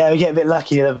points. Yeah, we get a bit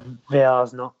lucky that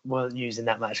VAR's weren't used in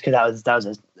that match, because that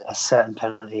was a certain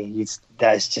penalty.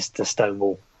 That is just a stone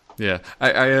wall. Yeah,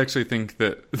 I actually think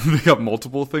that they got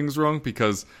multiple things wrong,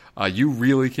 because you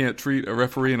really can't treat a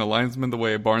referee and a linesman the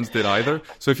way Barnes did either.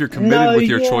 So if you're committed with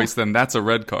your choice, then that's a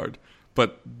red card.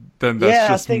 But then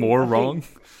that's wrong.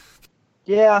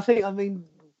 I mean,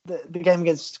 the game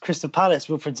against Crystal Palace,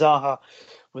 Wilfried Zaha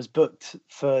was booked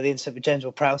for the incident with James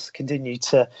Ward-Prowse, continued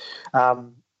to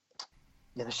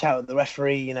shout at the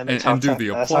referee, and do the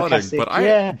applauding. But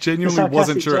I genuinely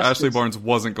wasn't sure Ashley Barnes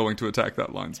wasn't going to attack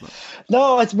that linesman.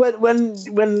 No, it's when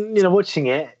watching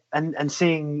it and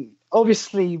seeing,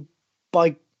 obviously,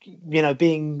 by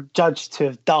being judged to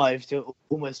have dived,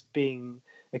 almost being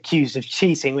accused of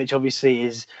cheating, which obviously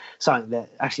is something that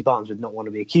Ashley Barnes would not want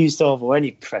to be accused of, or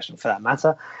any professional for that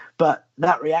matter. But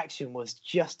that reaction was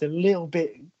just a little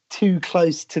bit too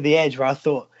close to the edge, where I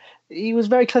thought he was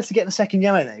very close to getting a second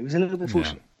yellow there. He was a little bit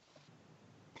fortunate.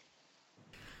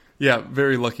 Yeah,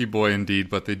 very lucky boy indeed,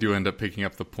 but they do end up picking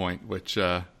up the point, which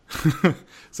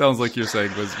sounds like you're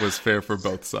saying was fair for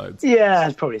both sides. Yeah,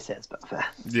 I'd probably say it's about fair.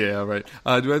 Yeah, right.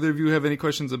 Do either of you have any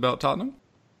questions about Tottenham?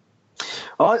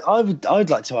 I would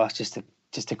like to ask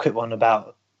just a quick one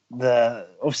about the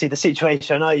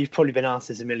situation. I know you've probably been asked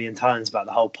this a million times about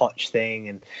the whole Poch thing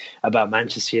and about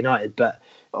Manchester United, but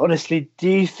honestly, do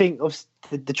you think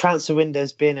the transfer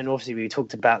window's been, and obviously we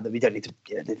talked about that we don't need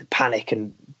to panic,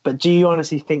 but do you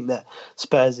honestly think that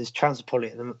Spurs' transfer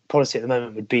policy at the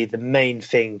moment would be the main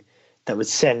thing that would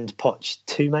send Poch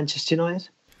to Manchester United?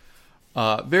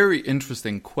 Very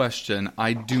interesting question.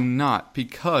 I do not,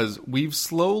 because we've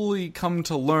slowly come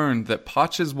to learn that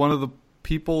Poch is one of the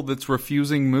people that's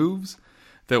refusing moves.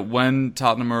 That when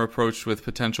Tottenham are approached with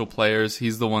potential players,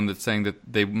 he's the one that's saying that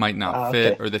they might not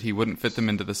fit, or that he wouldn't fit them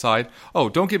into the side. Oh,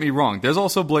 don't get me wrong. There's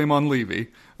also blame on Levy,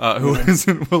 who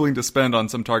isn't willing to spend on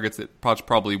some targets that Poch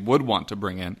probably would want to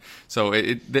bring in. So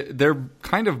they're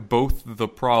kind of both the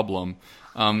problem.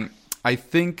 I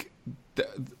think,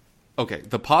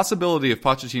 the possibility of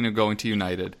Pochettino going to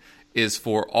United is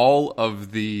for all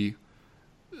of the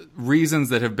reasons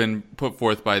that have been put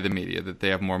forth by the media, that they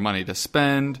have more money to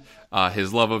spend,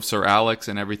 his love of Sir Alex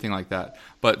and everything like that.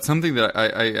 But something that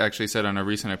I actually said on a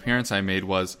recent appearance I made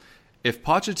was, if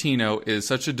Pochettino is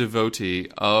such a devotee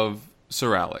of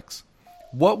Sir Alex,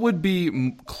 what would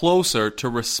be closer to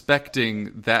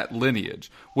respecting that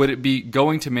lineage? Would it be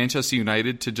going to Manchester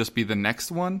United to just be the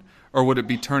next one? Or would it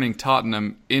be turning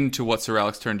Tottenham into what Sir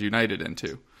Alex turned United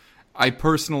into? I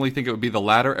personally think it would be the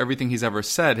latter. Everything he's ever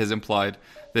said has implied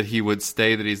that he would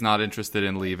stay, that he's not interested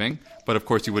in leaving. But of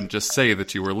course, you wouldn't just say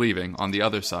that you were leaving on the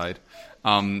other side.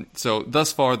 So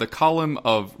thus far, the column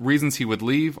of reasons he would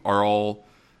leave are all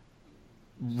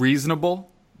reasonable.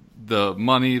 The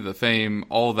money, the fame,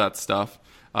 all that stuff.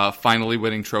 Finally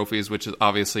winning trophies, which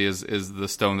obviously is the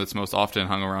stone that's most often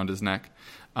hung around his neck.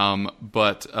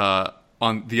 But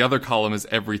on the other column is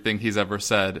everything he's ever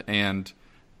said, and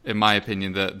in my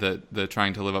opinion, the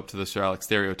trying to live up to the Sir Alex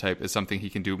stereotype is something he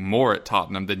can do more at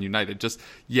Tottenham than United.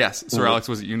 Yes, Sir Alex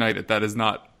was at United. That is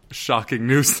not shocking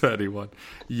news to anyone.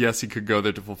 Yes, he could go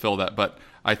there to fulfill that, but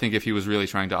I think if he was really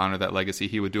trying to honor that legacy,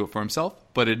 he would do it for himself,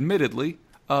 but admittedly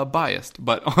biased.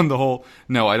 But on the whole,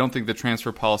 no, I don't think the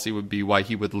transfer policy would be why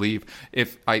he would leave.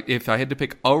 If I had to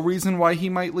pick a reason why he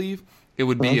might leave, it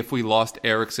would be if we lost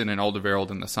Eriksen and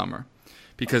Alderweireld in the summer.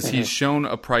 Because he's shown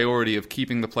a priority of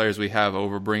keeping the players we have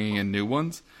over bringing in new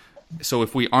ones. So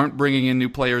if we aren't bringing in new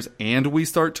players and we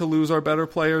start to lose our better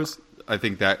players, I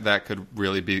think that could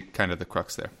really be kind of the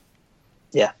crux there.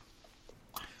 Yeah.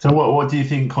 So what do you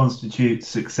think constitutes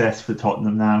success for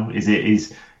Tottenham now?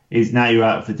 Is now you're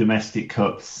out of the domestic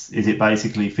cups, is it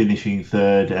basically finishing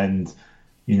third and,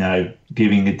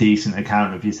 giving a decent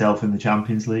account of yourself in the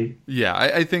Champions League? Yeah,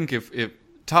 I think if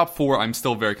top four, I'm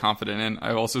still very confident in.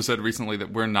 I also said recently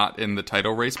that we're not in the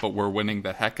title race, but we're winning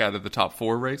the heck out of the top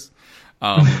four race.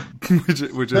 Which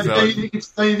is. Don't you think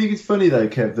it's funny though,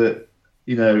 Kev, that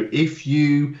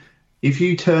if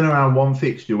you turn around one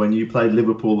fixture when you played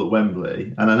Liverpool at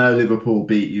Wembley, and I know Liverpool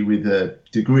beat you with a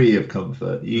degree of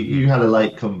comfort, you had a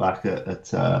late comeback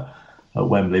at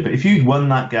Wembley, but if you'd won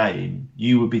that game,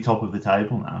 you would be top of the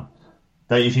table now.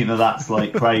 Don't you think that's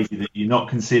like crazy that you're not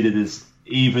considered as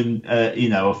even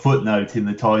a footnote in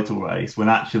the title race when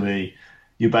actually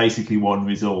you're basically one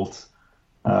result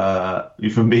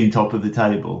from being top of the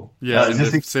table? Yeah, and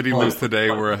if City lose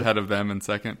today, we're ahead of them in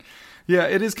second. Yeah,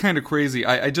 it is kind of crazy.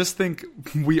 I just think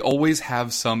we always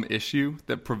have some issue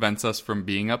that prevents us from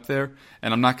being up there.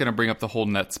 And I'm not going to bring up the whole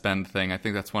net spend thing. I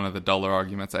think that's one of the duller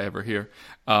arguments I ever hear.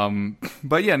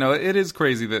 But yeah, no, it is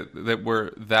crazy that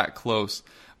we're that close.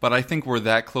 But I think we're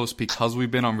that close because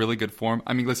we've been on really good form.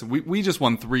 I mean, listen, we just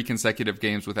won 3 consecutive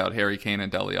games without Harry Kane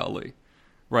and Dele Alli,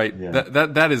 right? Yeah.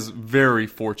 That is very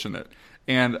fortunate.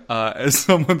 And as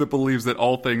someone that believes that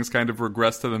all things kind of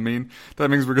regress to the mean, that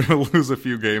means we're going to lose a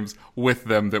few games with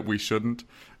them that we shouldn't.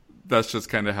 That's just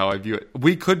kind of how I view it.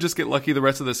 We could just get lucky the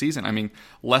rest of the season. I mean,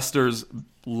 Leicester's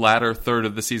latter third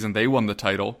of the season, they won the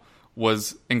title,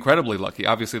 was incredibly lucky.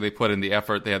 Obviously, they put in the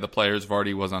effort. They had the players.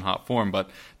 Vardy was on hot form, but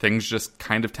things just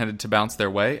kind of tended to bounce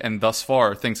their way. And thus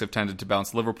far, things have tended to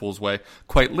bounce Liverpool's way,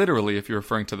 quite literally, if you're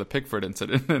referring to the Pickford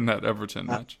incident in that Everton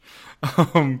match.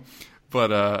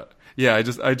 Yeah, I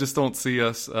just don't see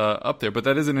us up there. But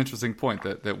that is an interesting point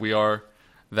that we are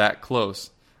that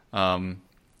close.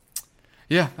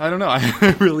 Yeah, I don't know.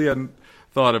 I really hadn't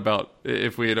thought about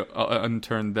if we had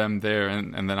unturned them there,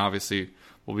 and then obviously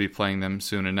we'll be playing them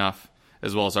soon enough,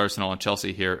 as well as Arsenal and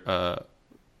Chelsea here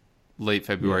late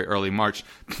February, early March.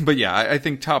 But yeah, I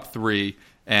think top 3,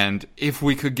 and if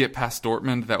we could get past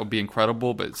Dortmund, that would be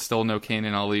incredible, but still no Kane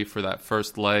and Ali for that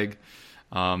first leg.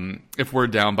 If we're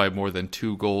down by more than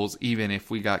 2 goals, even if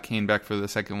we got Kane back for the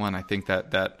second one, I think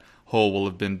that hole will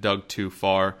have been dug too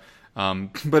far.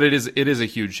 But it is a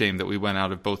huge shame that we went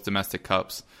out of both domestic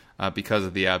cups because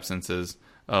of the absences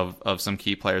of some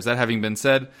key players. That having been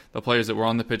said, the players that were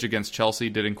on the pitch against Chelsea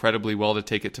did incredibly well to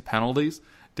take it to penalties,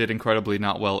 did incredibly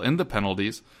not well in the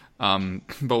penalties,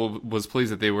 but was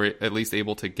pleased that they were at least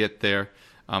able to get there.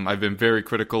 I've been very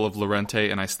critical of Llorente,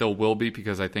 and I still will be,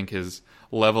 because I think his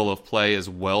level of play is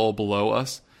well below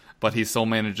us, but he still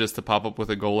manages to pop up with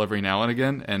a goal every now and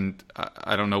again, and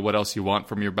I don't know what else you want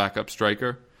from your backup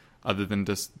striker other than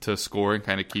just to score and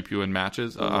kind of keep you in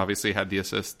matches. Obviously had the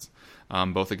assists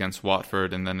both against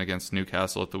Watford and then against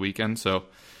Newcastle at the weekend, so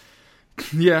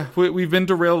yeah, we've been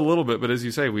derailed a little bit, but as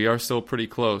you say, we are still pretty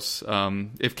close.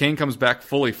 If Kane comes back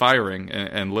fully firing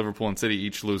and Liverpool and City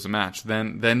each lose a match,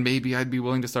 then maybe I'd be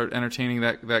willing to start entertaining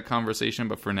that conversation.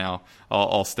 But for now,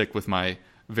 I'll stick with my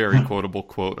very quotable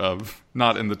quote of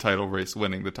not in the title race,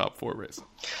 winning the top 4 race.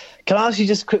 Can I ask you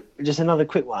just another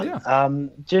quick one? Yeah.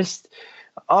 Just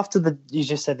after you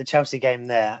just said the Chelsea game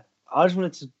there, I just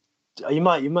wanted to. You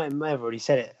might have already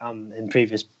said it in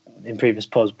previous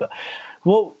pods, but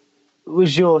what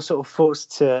was your sort of thoughts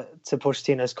to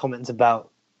Pochettino's comments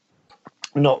about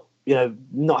not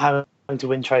having to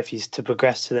win trophies to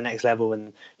progress to the next level,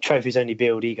 and trophies only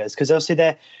build egos? Because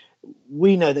obviously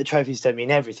we know that trophies don't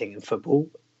mean everything in football,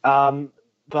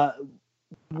 but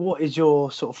what is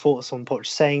your sort of thoughts on Poch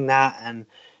saying that? And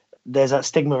there's that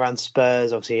stigma around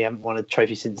Spurs. Obviously, you haven't won a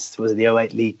trophy since the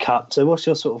 2008 League Cup. So what's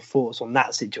your sort of thoughts on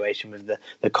that situation with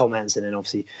the comments, and then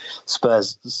obviously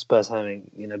Spurs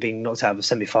having, being knocked out of a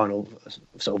semi-final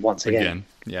sort of once again?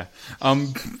 Yeah.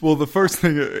 Well, the first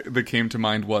thing that came to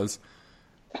mind was,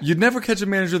 you'd never catch a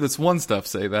manager that's won stuff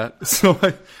say that. So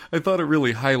I thought it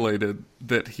really highlighted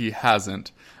that he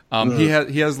hasn't. He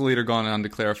has later gone on to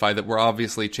clarify that we're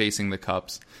obviously chasing the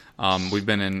cups. We've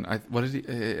been in, it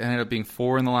ended up being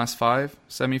 4 in the last 5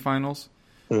 semifinals.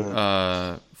 4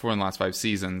 in the last 5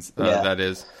 seasons, that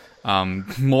is.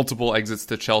 Multiple exits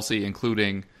to Chelsea,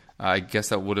 including, I guess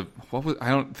that would have, I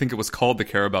don't think it was called the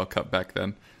Carabao Cup back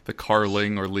then. The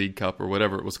Carling or League Cup or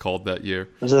whatever it was called that year.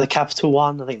 Was it the Capital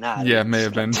One? I think that. Yeah, may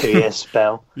have been. 2 year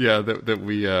spell. Yeah, that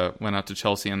we went out to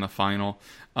Chelsea in the final.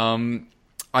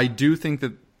 I do think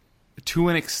that, to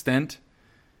an extent,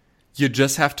 you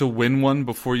just have to win one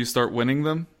before you start winning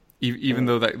them, even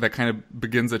though that kind of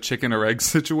begins a chicken or egg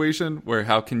situation, where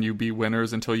how can you be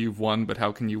winners until you've won, but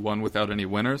how can you win without any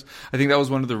winners? I think that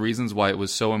was one of the reasons why it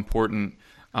was so important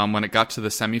when it got to the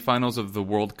semifinals of the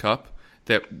World Cup,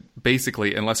 that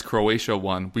basically, unless Croatia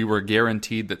won, we were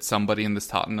guaranteed that somebody in this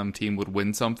Tottenham team would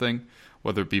win something,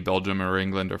 whether it be Belgium or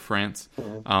England or France.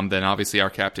 Then obviously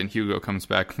our captain Hugo comes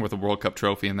back with a World Cup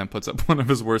trophy and then puts up one of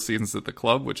his worst seasons at the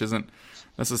club, which isn't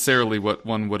necessarily what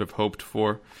one would have hoped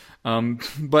for.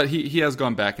 But he has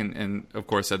gone back and of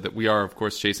course said that we are of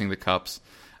course chasing the cups.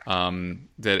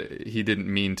 That he didn't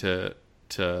mean to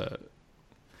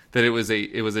that it was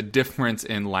a difference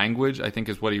in language, I think,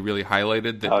 is what he really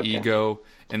highlighted. That ego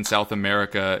in South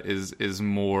America is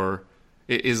more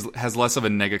has less of a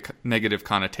negative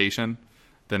connotation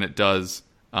than it does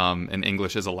in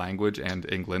English as a language and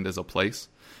England as a place.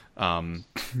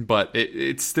 But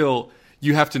it's still,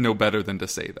 you have to know better than to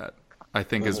say that, I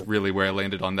think, is really where I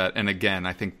landed on that. And again,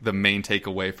 I think the main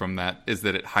takeaway from that is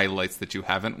that it highlights that you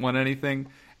haven't won anything,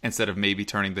 instead of maybe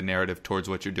turning the narrative towards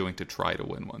what you're doing to try to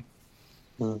win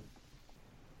one.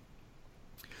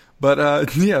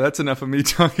 But yeah, that's enough of me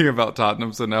talking about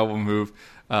Tottenham. So now we'll move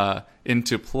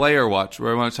into Player Watch,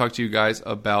 where I want to talk to you guys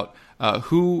about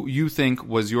who you think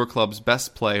was your club's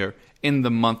best player in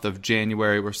the month of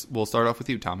January. We'll start off with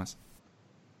you, Thomas.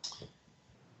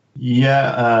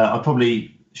 Yeah, I'll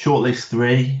probably shortlist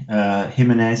three.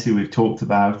 Jimenez, who we've talked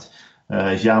about.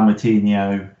 João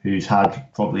Moutinho, who's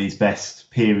had probably his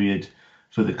best period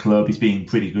for the club. He's been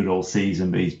pretty good all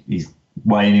season, but he's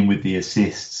weighing in with the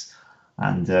assists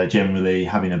and generally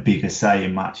having a bigger say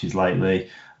in matches lately.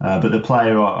 But the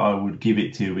player I would give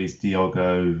it to is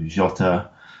Diogo Jota,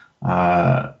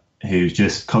 who's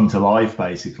just come to life,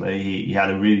 basically. He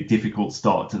had a really difficult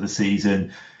start to the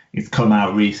season. It's come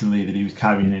out recently that he was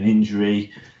carrying an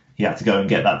injury. He had to go and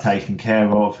get that taken care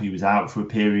of. He was out for a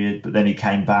period, but then he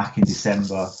came back in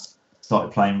December,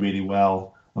 started playing really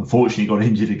well. Unfortunately, got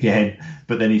injured again,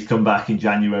 but then he's come back in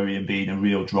January and been a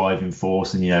real driving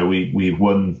force. And, we've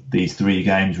won these 3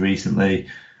 games recently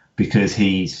because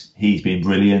he's been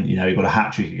brilliant. He got a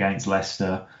hat-trick against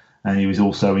Leicester, and he was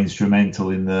also instrumental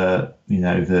in the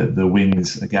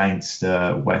wins against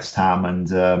West Ham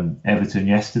and Everton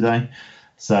yesterday.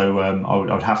 So I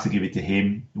would have to give it to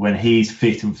him. When he's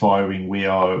fit and firing, we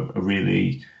are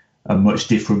a much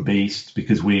different beast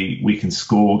because we can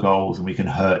score goals and we can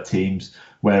hurt teams.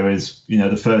 Whereas,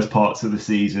 the first parts of the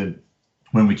season,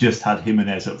 when we just had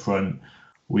Jimenez up front,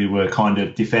 we were kind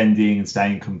of defending and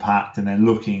staying compact and then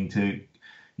looking to,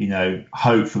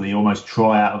 hopefully almost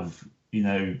try out of,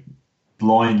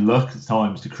 blind luck at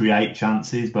times to create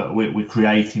chances. But we're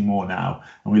creating more now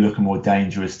and we look a more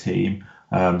dangerous team.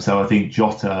 So I think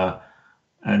Jota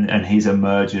and his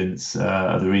emergence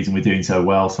are the reason we're doing so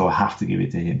well. So I have to give it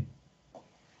to him.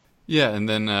 Yeah, and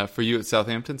then for you at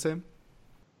Southampton, Sam?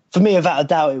 For me, without a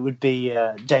doubt, it would be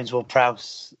James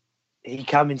Ward-Prowse. He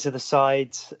came into the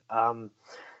side when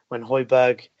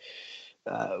Højbjerg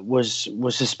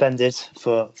was suspended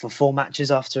for 4 matches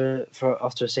after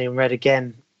seeing red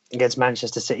again against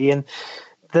Manchester City. And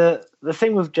the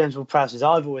thing with James Ward-Prowse is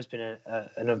I've always been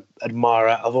an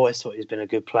admirer. I've always thought he's been a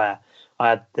good player.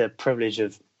 I had the privilege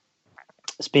of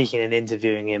speaking and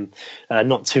interviewing him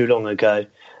not too long ago.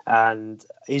 And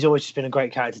he's always just been a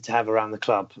great character to have around the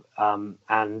club.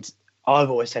 And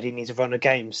I've always said he needs a run of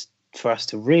games for us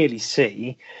to really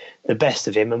see the best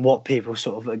of him and what people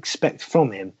sort of expect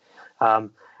from him.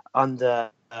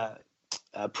 Under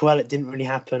Puel, it didn't really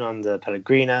happen. Under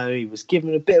Pellegrino, he was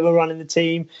given a bit of a run in the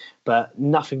team, but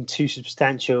nothing too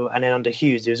substantial. And then under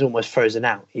Hughes, he was almost frozen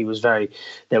out.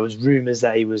 There was rumours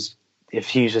that if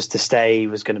Hughes was to stay, he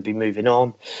was going to be moving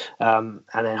on. And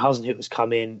then Hasenhüttl was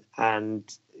come in and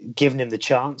given him the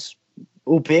chance,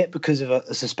 albeit because of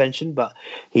a suspension, but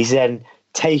he's then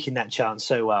taken that chance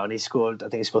so well. And he scored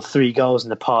 3 goals in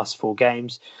the past 4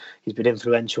 games. He's been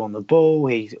influential on the ball.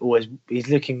 He's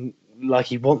looking like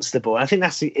he wants the ball. And I think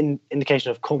that's the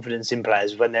indication of confidence in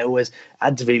players when they're always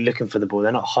actively looking for the ball.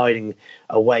 They're not hiding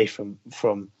away from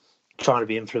trying to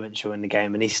be influential in the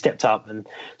game. And he stepped up and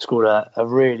scored a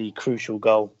really crucial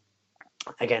goal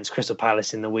against Crystal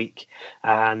Palace in the week,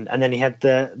 and then he had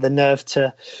the nerve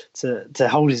to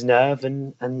hold his nerve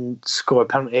and score a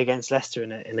penalty against Leicester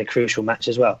in a crucial match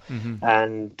as well. Mm-hmm.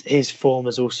 And his form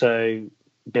has also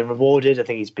been rewarded. I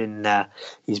think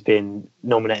he's been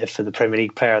nominated for the Premier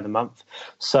League Player of the Month.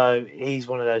 So he's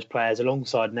one of those players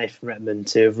alongside Nathan Redmond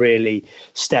to really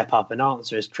step up and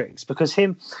answer his tricks, because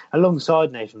him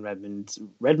alongside Nathan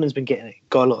Redmond's been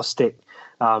got a lot of stick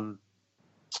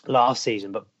last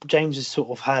season, but James has sort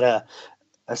of had a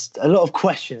lot of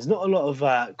questions, not a lot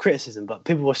of criticism, but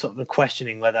people were sort of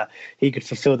questioning whether he could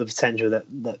fulfill the potential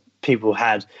that people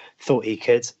had thought he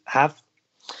could have.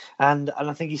 And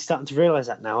I think he's starting to realise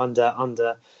that now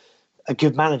under a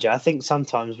good manager. I think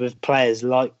sometimes with players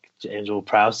like James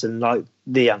Ward-Prowse and like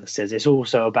the youngsters, it's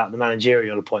also about the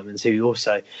managerial appointments who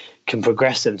also can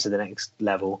progress them to the next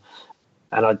level.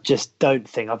 And I just don't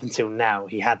think up until now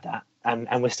he had that.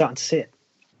 And we're starting to see it.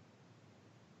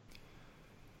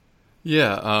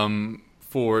 Yeah,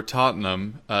 for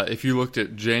Tottenham, if you looked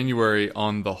at January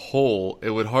on the whole, it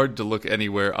would hard to look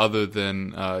anywhere other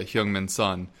than Heung-min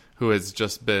Son, who has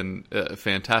just been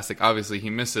fantastic. Obviously, he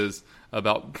misses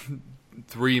about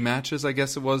 3 matches, I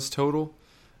guess it was, total,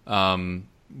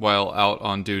 while out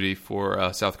on duty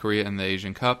for South Korea in the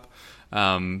Asian Cup.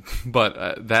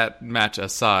 But that match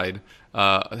aside,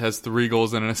 has 3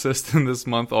 goals and an assist in this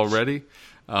month already.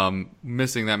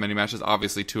 Missing that many matches.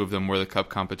 Obviously, 2 of them were the cup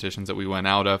competitions that we went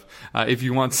out of. If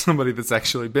you want somebody that's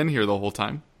actually been here the whole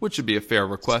time, which would be a fair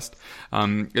request,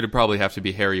 it'd probably have to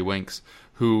be Harry Winks,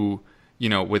 who,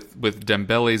 with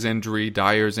Dembele's injury,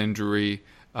 Dyer's injury,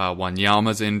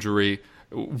 Wanyama's injury,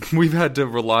 we've had to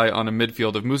rely on a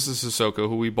midfield of Moussa Sissoko,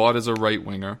 who we bought as a right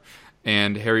winger,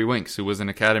 and Harry Winks, who was an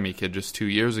academy kid just 2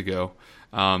 years ago.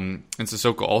 And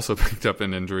Sissoko also picked up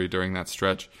an injury during that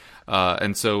stretch.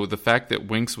 And so the fact that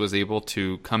Winks was able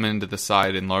to come into the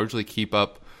side and largely keep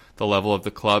up the level of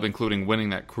the club, including winning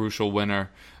that crucial winner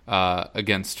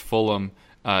against Fulham,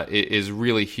 is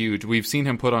really huge. We've seen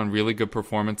him put on really good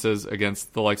performances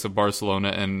against the likes of Barcelona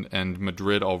and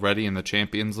Madrid already in the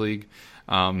Champions League.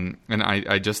 And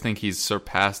I just think he's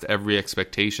surpassed every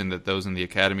expectation that those in the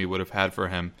academy would have had for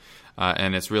him.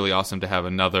 And it's really awesome to have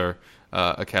another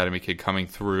academy kid coming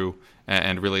through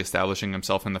and really establishing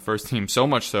himself in the first team, so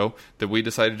much so that we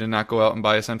decided to not go out and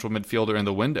buy a central midfielder in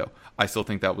the window. I still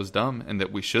think that was dumb and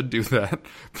that we should do that,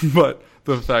 but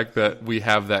the fact that we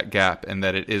have that gap and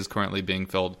that it is currently being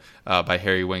filled by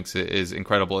Harry Winks is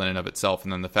incredible in and of itself,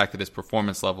 and then the fact that his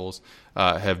performance levels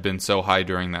have been so high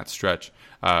during that stretch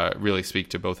really speak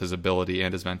to both his ability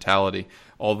and his mentality.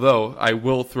 Although I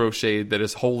will throw shade that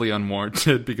is wholly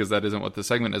unwarranted, because that isn't what the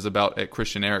segment is about, at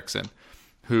Christian Eriksen,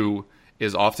 who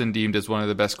is often deemed as one of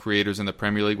the best creators in the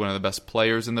Premier League, one of the best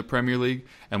players in the Premier League,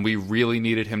 and we really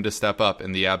needed him to step up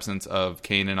in the absence of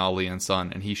Kane and Ali and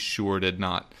Son, and he sure did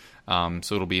not.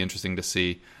 So it'll be interesting to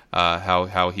see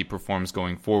how he performs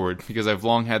going forward, because I've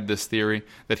long had this theory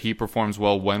that he performs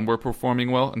well when we're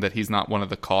performing well, and that he's not one of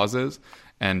the causes.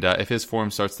 And if his form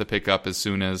starts to pick up as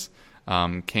soon as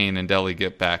Kane and Dele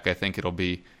get back, I think it'll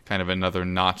be kind of another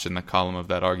notch in the column of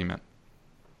that argument.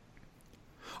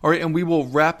 All right, and we will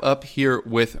wrap up here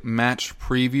with match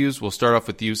previews. We'll start off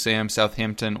with you, Sam.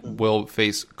 Southampton will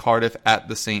face Cardiff at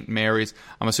the St. Mary's.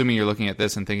 I'm assuming you're looking at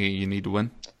this and thinking you need to win.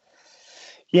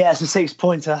 Yeah, it's a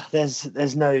 6-pointer.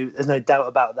 There's no doubt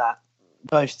about that.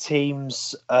 Both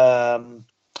teams are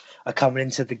coming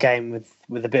into the game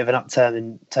with a bit of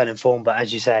an turn in form, but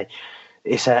as you say,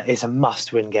 it's a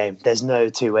must-win game. There's no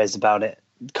two ways about it.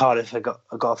 Cardiff have got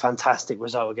a fantastic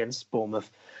result against Bournemouth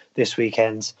this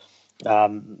weekend.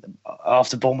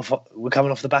 After Bournemouth, we're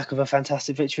coming off the back of a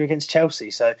fantastic victory against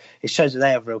Chelsea, so it shows that they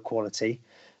have real quality,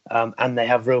 and they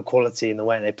have real quality in the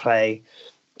way they play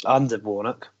under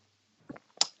Warnock.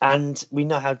 And we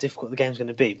know how difficult the game's going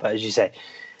to be, but as you say,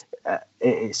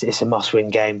 it's a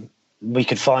must-win game. We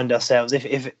could find ourselves,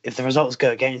 if the results go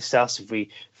against us, if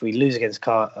we lose against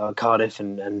Cardiff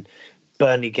and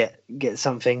Burnley get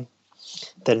something,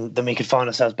 then we could find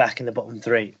ourselves back in the bottom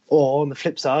three. Or on the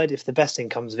flip side, if the best thing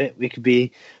comes of it, we could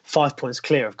be 5 points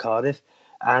clear of Cardiff,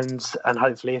 and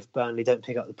hopefully if Burnley don't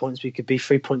pick up the points, we could be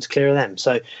 3 points clear of them.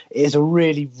 So it is a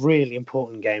really, really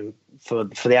important game for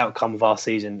the outcome of our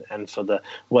season and for the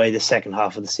way the second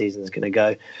half of the season is going to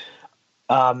go.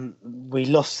 We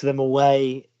lost to them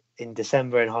away in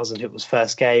December in Hasenhüttl's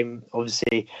first game.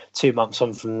 Obviously, 2 months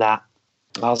on from that,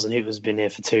 Hasenhüttl's been here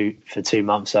for two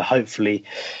months, so hopefully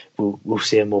we'll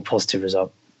see a more positive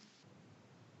result.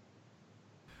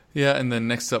 Yeah, and then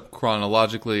next up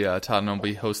chronologically, Tottenham will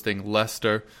be hosting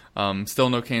Leicester. Still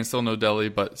no Kane, still no Dele,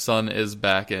 but Son is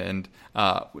back and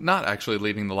not actually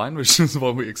leading the line, which is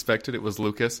what we expected. It was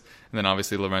Lucas, and then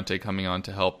obviously Llorente coming on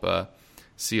to help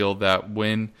seal that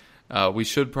win. We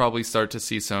should probably start to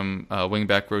see some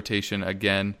wing-back rotation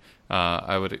again.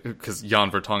 I would, because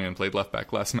Jan Vertonghen played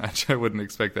left-back last match. I wouldn't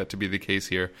expect that to be the case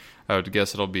here. I would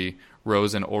guess it'll be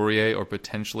Rose and Aurier, or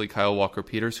potentially Kyle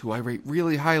Walker-Peters, who I rate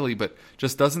really highly, but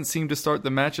just doesn't seem to start the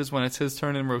matches when it's his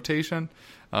turn in rotation,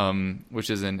 which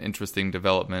is an interesting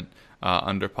development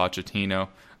under Pochettino.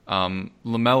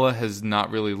 Lamela has not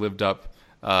really lived up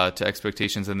to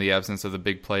expectations in the absence of the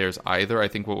big players either. I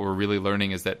think what we're really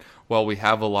learning is that while we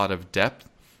have a lot of depth,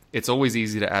 it's always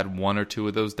easy to add one or two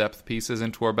of those depth pieces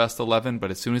into our best 11,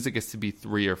 but as soon as it gets to be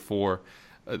 3 or 4,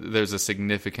 there's a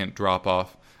significant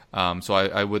drop-off. So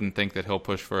I wouldn't think that he'll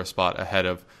push for a spot ahead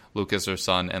of Lucas or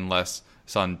Son unless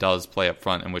Son does play up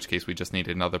front, in which case we just need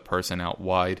another person out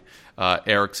wide.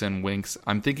 Eriksen, Winks.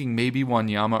 I'm thinking maybe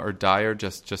Wanyama or Dyer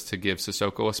just to give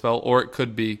Sissoko a spell, or it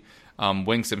could be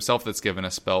Winks himself that's given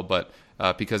a spell, but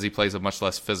because he plays a much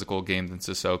less physical game than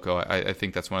Sissoko, I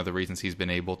think that's one of the reasons he's been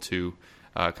able to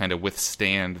kind of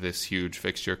withstand this huge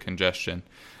fixture congestion.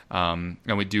 And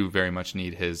we do very much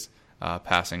need his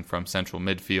passing from central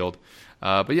midfield.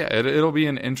 But yeah, it'll be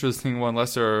an interesting one.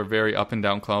 Leicester are a very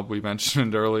up-and-down club. We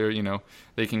mentioned earlier,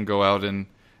 they can go out and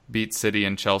beat City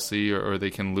and Chelsea, or they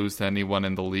can lose to anyone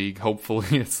in the league. Hopefully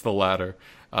it's the latter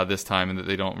this time, and that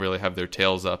they don't really have their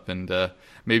tails up, and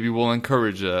maybe we'll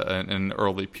encourage an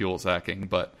early Puel sacking.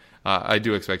 But I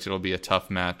do expect it'll be a tough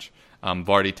match.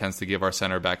 Vardy tends to give our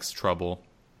center backs trouble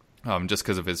just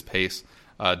because of his pace.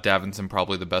 Davinson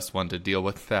probably the best one to deal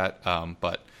with that,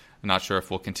 but I'm not sure if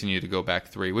we'll continue to go back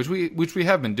 3, which we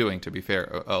have been doing, to be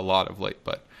fair, a lot of late.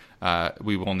 But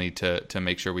we will need to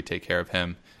make sure we take care of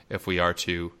him if we are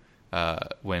to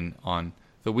win on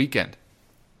the weekend.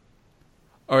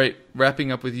 All right,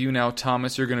 wrapping up with you now,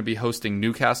 Thomas. You're going to be hosting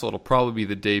Newcastle. It'll probably be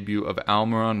the debut of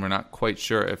Almiron. We're not quite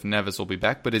sure if Neves will be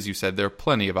back, but as you said, there are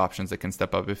plenty of options that can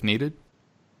step up if needed.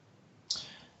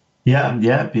 Yeah,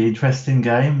 it'd be an interesting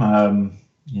game.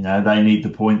 They need the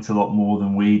points a lot more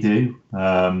than we do.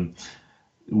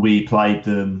 We played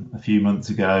them a few months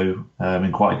ago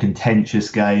in quite a contentious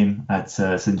game at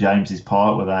St James's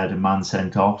Park where they had a man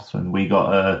sent off, and we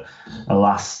got a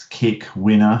last kick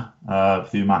winner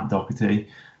through Matt Doherty.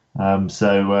 I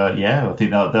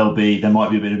think there might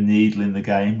be a bit of needle in the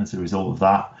game as a result of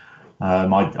that.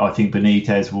 I think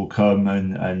Benitez will come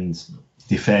and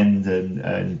defend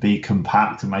and be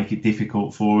compact and make it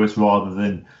difficult for us rather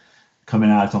than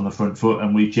coming out on the front foot,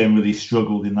 and we've generally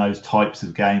struggled in those types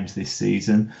of games this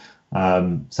season.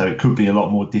 So it could be a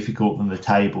lot more difficult than the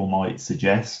table might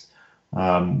suggest.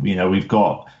 We've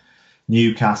got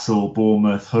Newcastle,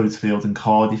 Bournemouth, Huddersfield and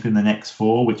Cardiff in the next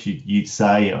 4, which you'd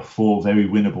say are 4 very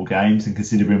winnable games, and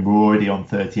considering we're already on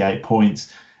 38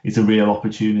 points, it's a real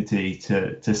opportunity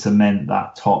to cement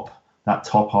that top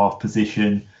half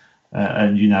position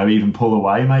and even pull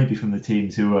away maybe from the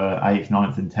teams who are 8th,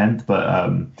 9th and 10th. But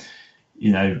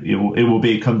it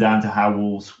will come down to how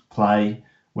Wolves play,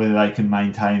 whether they can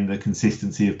maintain the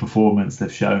consistency of performance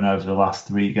they've shown over the last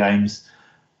 3 games.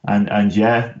 And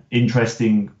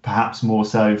interesting, perhaps more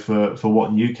so for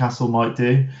what Newcastle might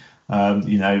do.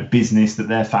 Business that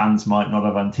their fans might not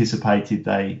have anticipated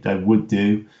they would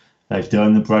do. They've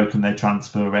broken their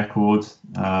transfer record.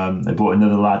 They brought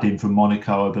another lad in from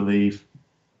Monaco, I believe.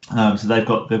 So they've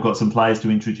got some players to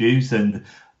introduce,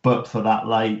 but for that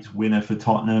late winner for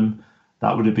Tottenham,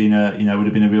 that would have been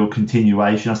a real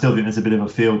continuation. I still think there's a bit of a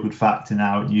feel-good factor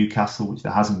now at Newcastle, which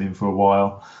there hasn't been for a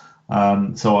while.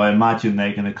 So I imagine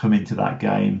they're going to come into that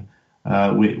game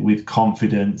with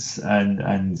confidence and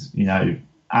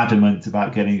adamant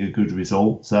about getting a good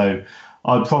result. So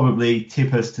I'd probably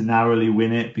tip us to narrowly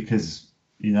win it because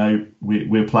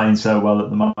we're playing so well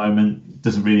at the moment. It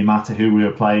doesn't really matter who we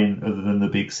are playing other than the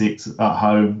big 6 at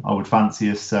home. I would fancy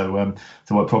us. So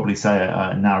I'd probably say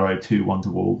a narrow 2-1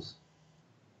 to Wolves.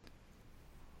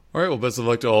 All right, well, best of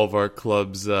luck to all of our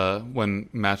clubs when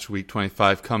match week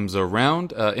 25 comes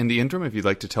around. In the interim, if you'd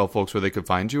like to tell folks where they could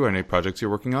find you or any projects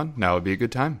you're working on, now would be a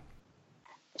good time.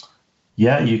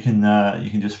 Yeah, you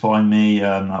can just find me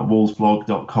at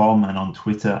wolvesblog.com and on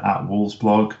Twitter at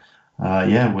wolvesblog.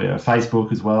 We're at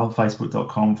Facebook as well,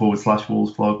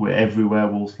 facebook.com/wolvesblog. We're everywhere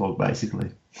Wolvesblog,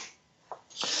 basically.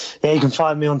 Yeah, you can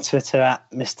find me on Twitter at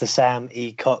Mr. Sam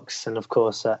E. Cox, and of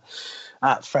course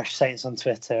at Fresh Saints on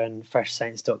Twitter and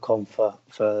freshsaints.com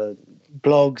for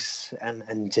blogs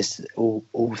and just all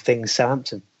things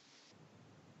Southampton.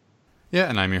 Yeah,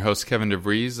 and I'm your host, Kevin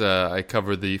DeVries. I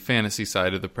cover the fantasy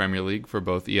side of the Premier League for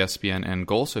both ESPN and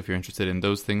Goal, so if you're interested in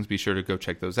those things, be sure to go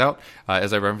check those out.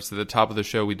 As I referenced at the top of the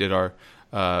show, we did our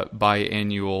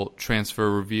biannual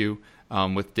transfer review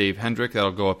with Dave Hendrick.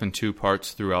 That'll go up in 2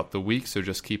 parts throughout the week, so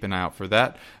just keep an eye out for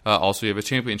that. Also, we have a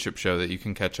championship show that you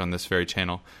can catch on this very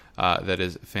channel that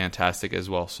is fantastic as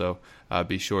well, so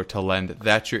be sure to lend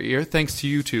that your ear. Thanks to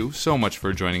you two so much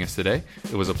for joining us today.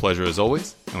 It was a pleasure as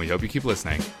always, and we hope you keep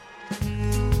listening.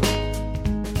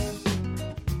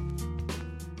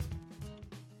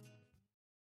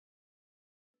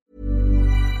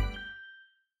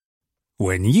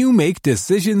 When you make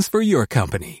decisions for your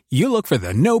company, you look for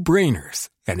the no-brainers.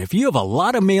 And if you have a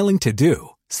lot of mailing to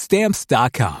do,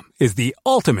 Stamps.com is the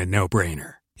ultimate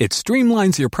no-brainer. It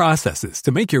streamlines your processes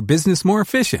to make your business more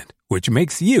efficient, which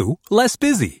makes you less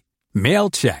busy. Mail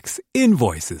checks,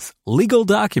 invoices, legal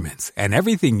documents, and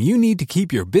everything you need to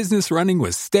keep your business running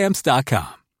with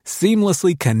Stamps.com.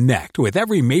 Seamlessly connect with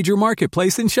every major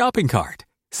marketplace and shopping cart.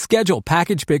 Schedule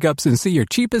package pickups and see your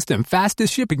cheapest and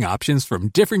fastest shipping options from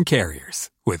different carriers.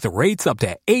 With rates up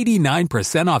to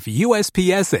 89% off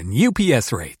USPS and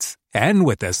UPS rates. And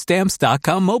with the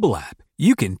Stamps.com mobile app,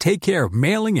 you can take care of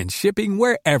mailing and shipping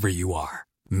wherever you are.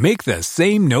 Make the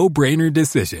same no-brainer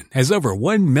decision as over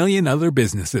 1 million other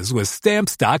businesses with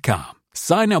Stamps.com.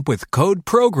 Sign up with code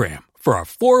PROGRAM for a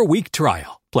 4-week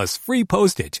trial, plus free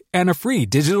postage and a free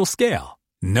digital scale.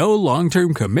 No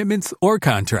long-term commitments or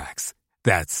contracts.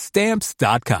 That's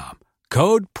Stamps.com.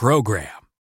 Code PROGRAM.